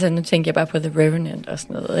 Altså nu tænker jeg bare på The Revenant og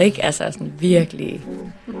sådan noget, ikke? Altså sådan virkelig,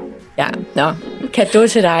 ja, cadeau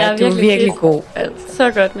til dig, du er virkelig god. Altså.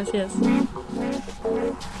 Så godt, Mathias.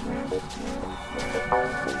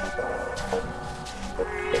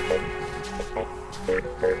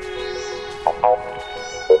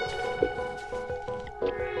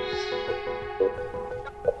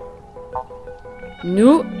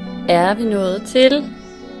 Nu er vi nået til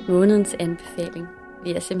månedens anbefaling.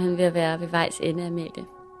 Vi er simpelthen ved at være ved vejs ende, Amalie.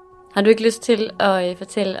 Har du ikke lyst til at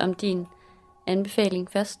fortælle om din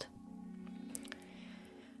anbefaling først?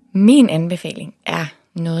 Min anbefaling er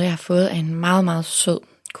noget, jeg har fået af en meget, meget sød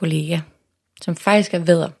kollega, som faktisk er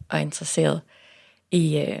vædder og interesseret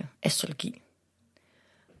i astrologi.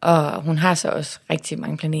 Og hun har så også rigtig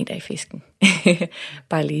mange planeter i fisken.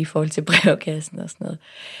 Bare lige i forhold til brevkassen og sådan noget.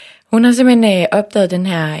 Hun har simpelthen opdaget den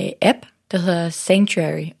her app, der hedder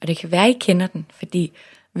Sanctuary. Og det kan være, I kender den, fordi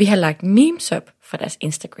vi har lagt memes op fra deres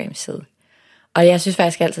Instagram-side. Og jeg synes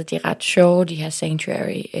faktisk altid, de er ret sjove, de her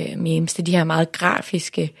Sanctuary memes. Det er de her meget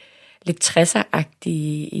grafiske, lidt 60'er-agtige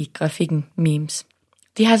i grafikken memes.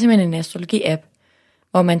 De har simpelthen en astrologi-app,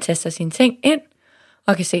 hvor man taster sine ting ind,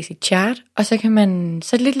 og kan se sit chart, og så kan man,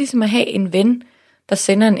 så er det lidt ligesom at have en ven, der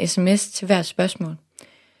sender en sms til hvert spørgsmål.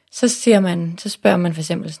 Så spørger man for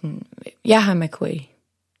eksempel sådan, jeg har Merkur i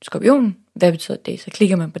Skorpionen, hvad betyder det? Så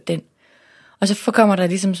klikker man på den. Og så kommer der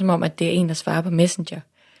ligesom som om, at det er en, der svarer på Messenger.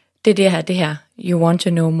 Det er det her, you want to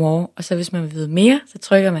know more, og så hvis man vil vide mere, så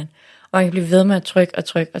trykker man. Og man kan blive ved med at trykke,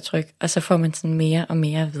 og så får man sådan mere og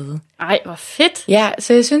mere at vide. Ej, hvor fedt! Ja,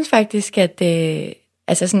 så jeg synes faktisk, at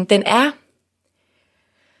altså sådan, den er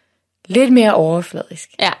lidt mere overfladisk.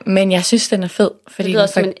 Ja. Men jeg synes, den er fed. Fordi det lyder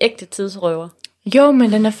som en ægte tidsrøver. Jo,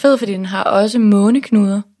 men den er fed, fordi den har også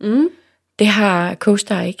måneknuder. Det har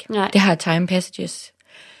CoStar ikke. Nej. Det har Time Passages.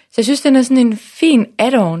 Så jeg synes, den er sådan en fin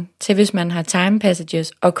add-on til, hvis man har Time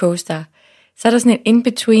Passages og CoStar. Så er der sådan en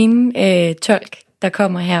in-between tolk, der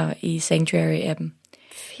kommer her i Sanctuary-appen.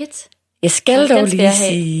 Fedt. Jeg skal dog lige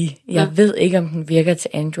sige, jeg ved ikke, om den virker til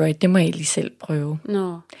Android. Det må jeg lige selv prøve.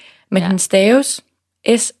 Men den staves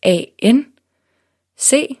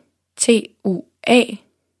SANCTUA-RY.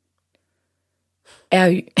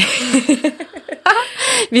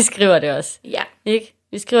 Vi skriver det også. Ja. Ikke?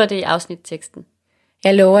 Vi skriver det i afsnitteksten.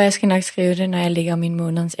 Jeg lover, at jeg skal nok skrive det, når jeg lægger min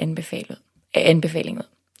månedens anbefaling ud.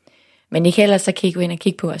 Men I kan ellers så kigge ind og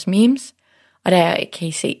kigge på vores memes, og der kan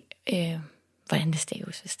I se, hvordan det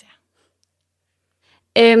staves, hvis det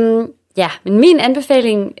er. Ja, men min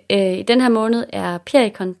anbefaling i den her måned er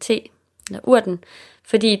Perikon te, eller urten,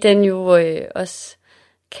 fordi den jo også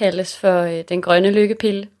kaldes for den grønne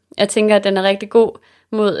lykkepille. Jeg tænker, at den er rigtig god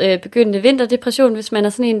mod begyndende vinterdepression, hvis man er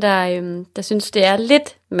sådan en, der synes, det er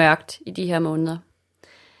lidt mørkt i de her måneder.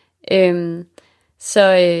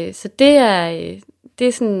 Så det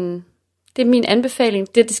er sådan, det er min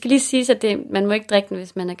anbefaling. Det skal lige siges, at man må ikke drikke den,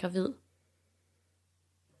 hvis man er gravid.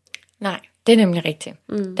 Nej, det er nemlig rigtigt.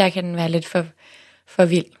 Der kan den være lidt for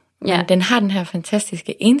vild. Men den har den her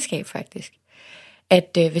fantastiske egenskab faktisk,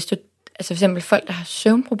 at hvis du, altså for eksempel folk, der har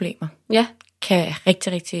søvnproblemer, kan have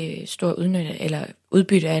rigtig, rigtig stor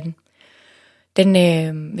udbytte af den.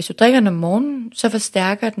 Hvis du drikker den om morgenen, så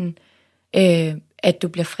forstærker den, at du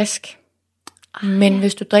bliver frisk. Men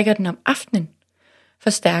hvis du drikker den om aftenen,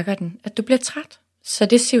 forstærker den, at du bliver træt. Så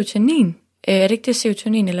det er serotonin. Er det ikke det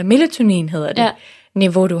serotonin, eller melatonin hedder det,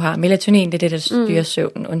 niveau du har. Melatonin, det er det, der styrer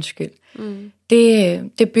søvnen, undskyld.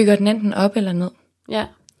 Det bygger den enten op eller ned. Ja.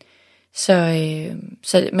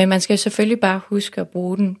 Men man skal selvfølgelig bare huske at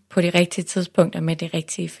bruge den på de rigtige tidspunkter med de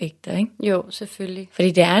rigtige effekter, ikke? Jo, selvfølgelig.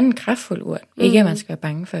 Fordi det er en kraftfuld urt. Ikke at man skal være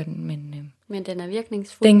bange for den, men den er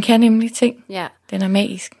virkningsfuld. Den kan nemlig ting. Ja. Den er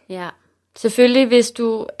magisk. Ja. Selvfølgelig, hvis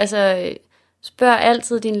du spørg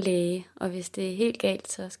altid din læge, og hvis det er helt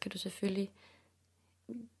galt, så skal du selvfølgelig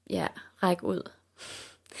række ud.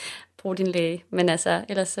 Brug din læge. Men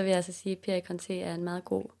ellers så vil jeg sige, at perikonté er en meget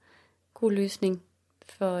god løsning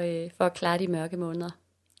for at klare de mørke måneder.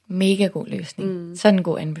 Mega god løsning. Sådan en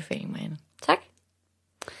god anbefaling, Marianne. Tak.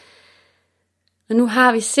 Og nu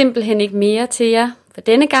har vi simpelthen ikke mere til jer for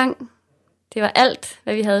denne gang. Det var alt,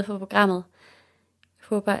 hvad vi havde på programmet.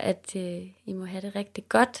 Jeg håber, at I må have det rigtig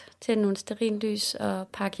godt. Tænd nogle stearinlys og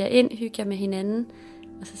pakke jer ind, hygge jer med hinanden.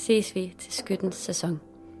 Og så ses vi til skyttens sæson.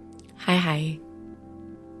 Hej hej.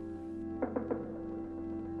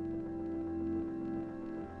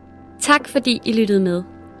 Tak fordi I lyttede med.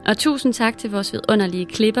 Og tusind tak til vores vidunderlige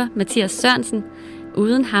klipper, Mathias Sørensen.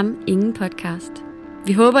 Uden ham, ingen podcast.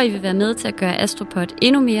 Vi håber, I vil være med til at gøre Astropod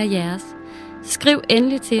endnu mere jeres. Skriv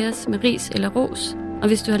endelig til os med ris eller ros. Og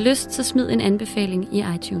hvis du har lyst, så smid en anbefaling i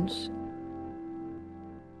iTunes.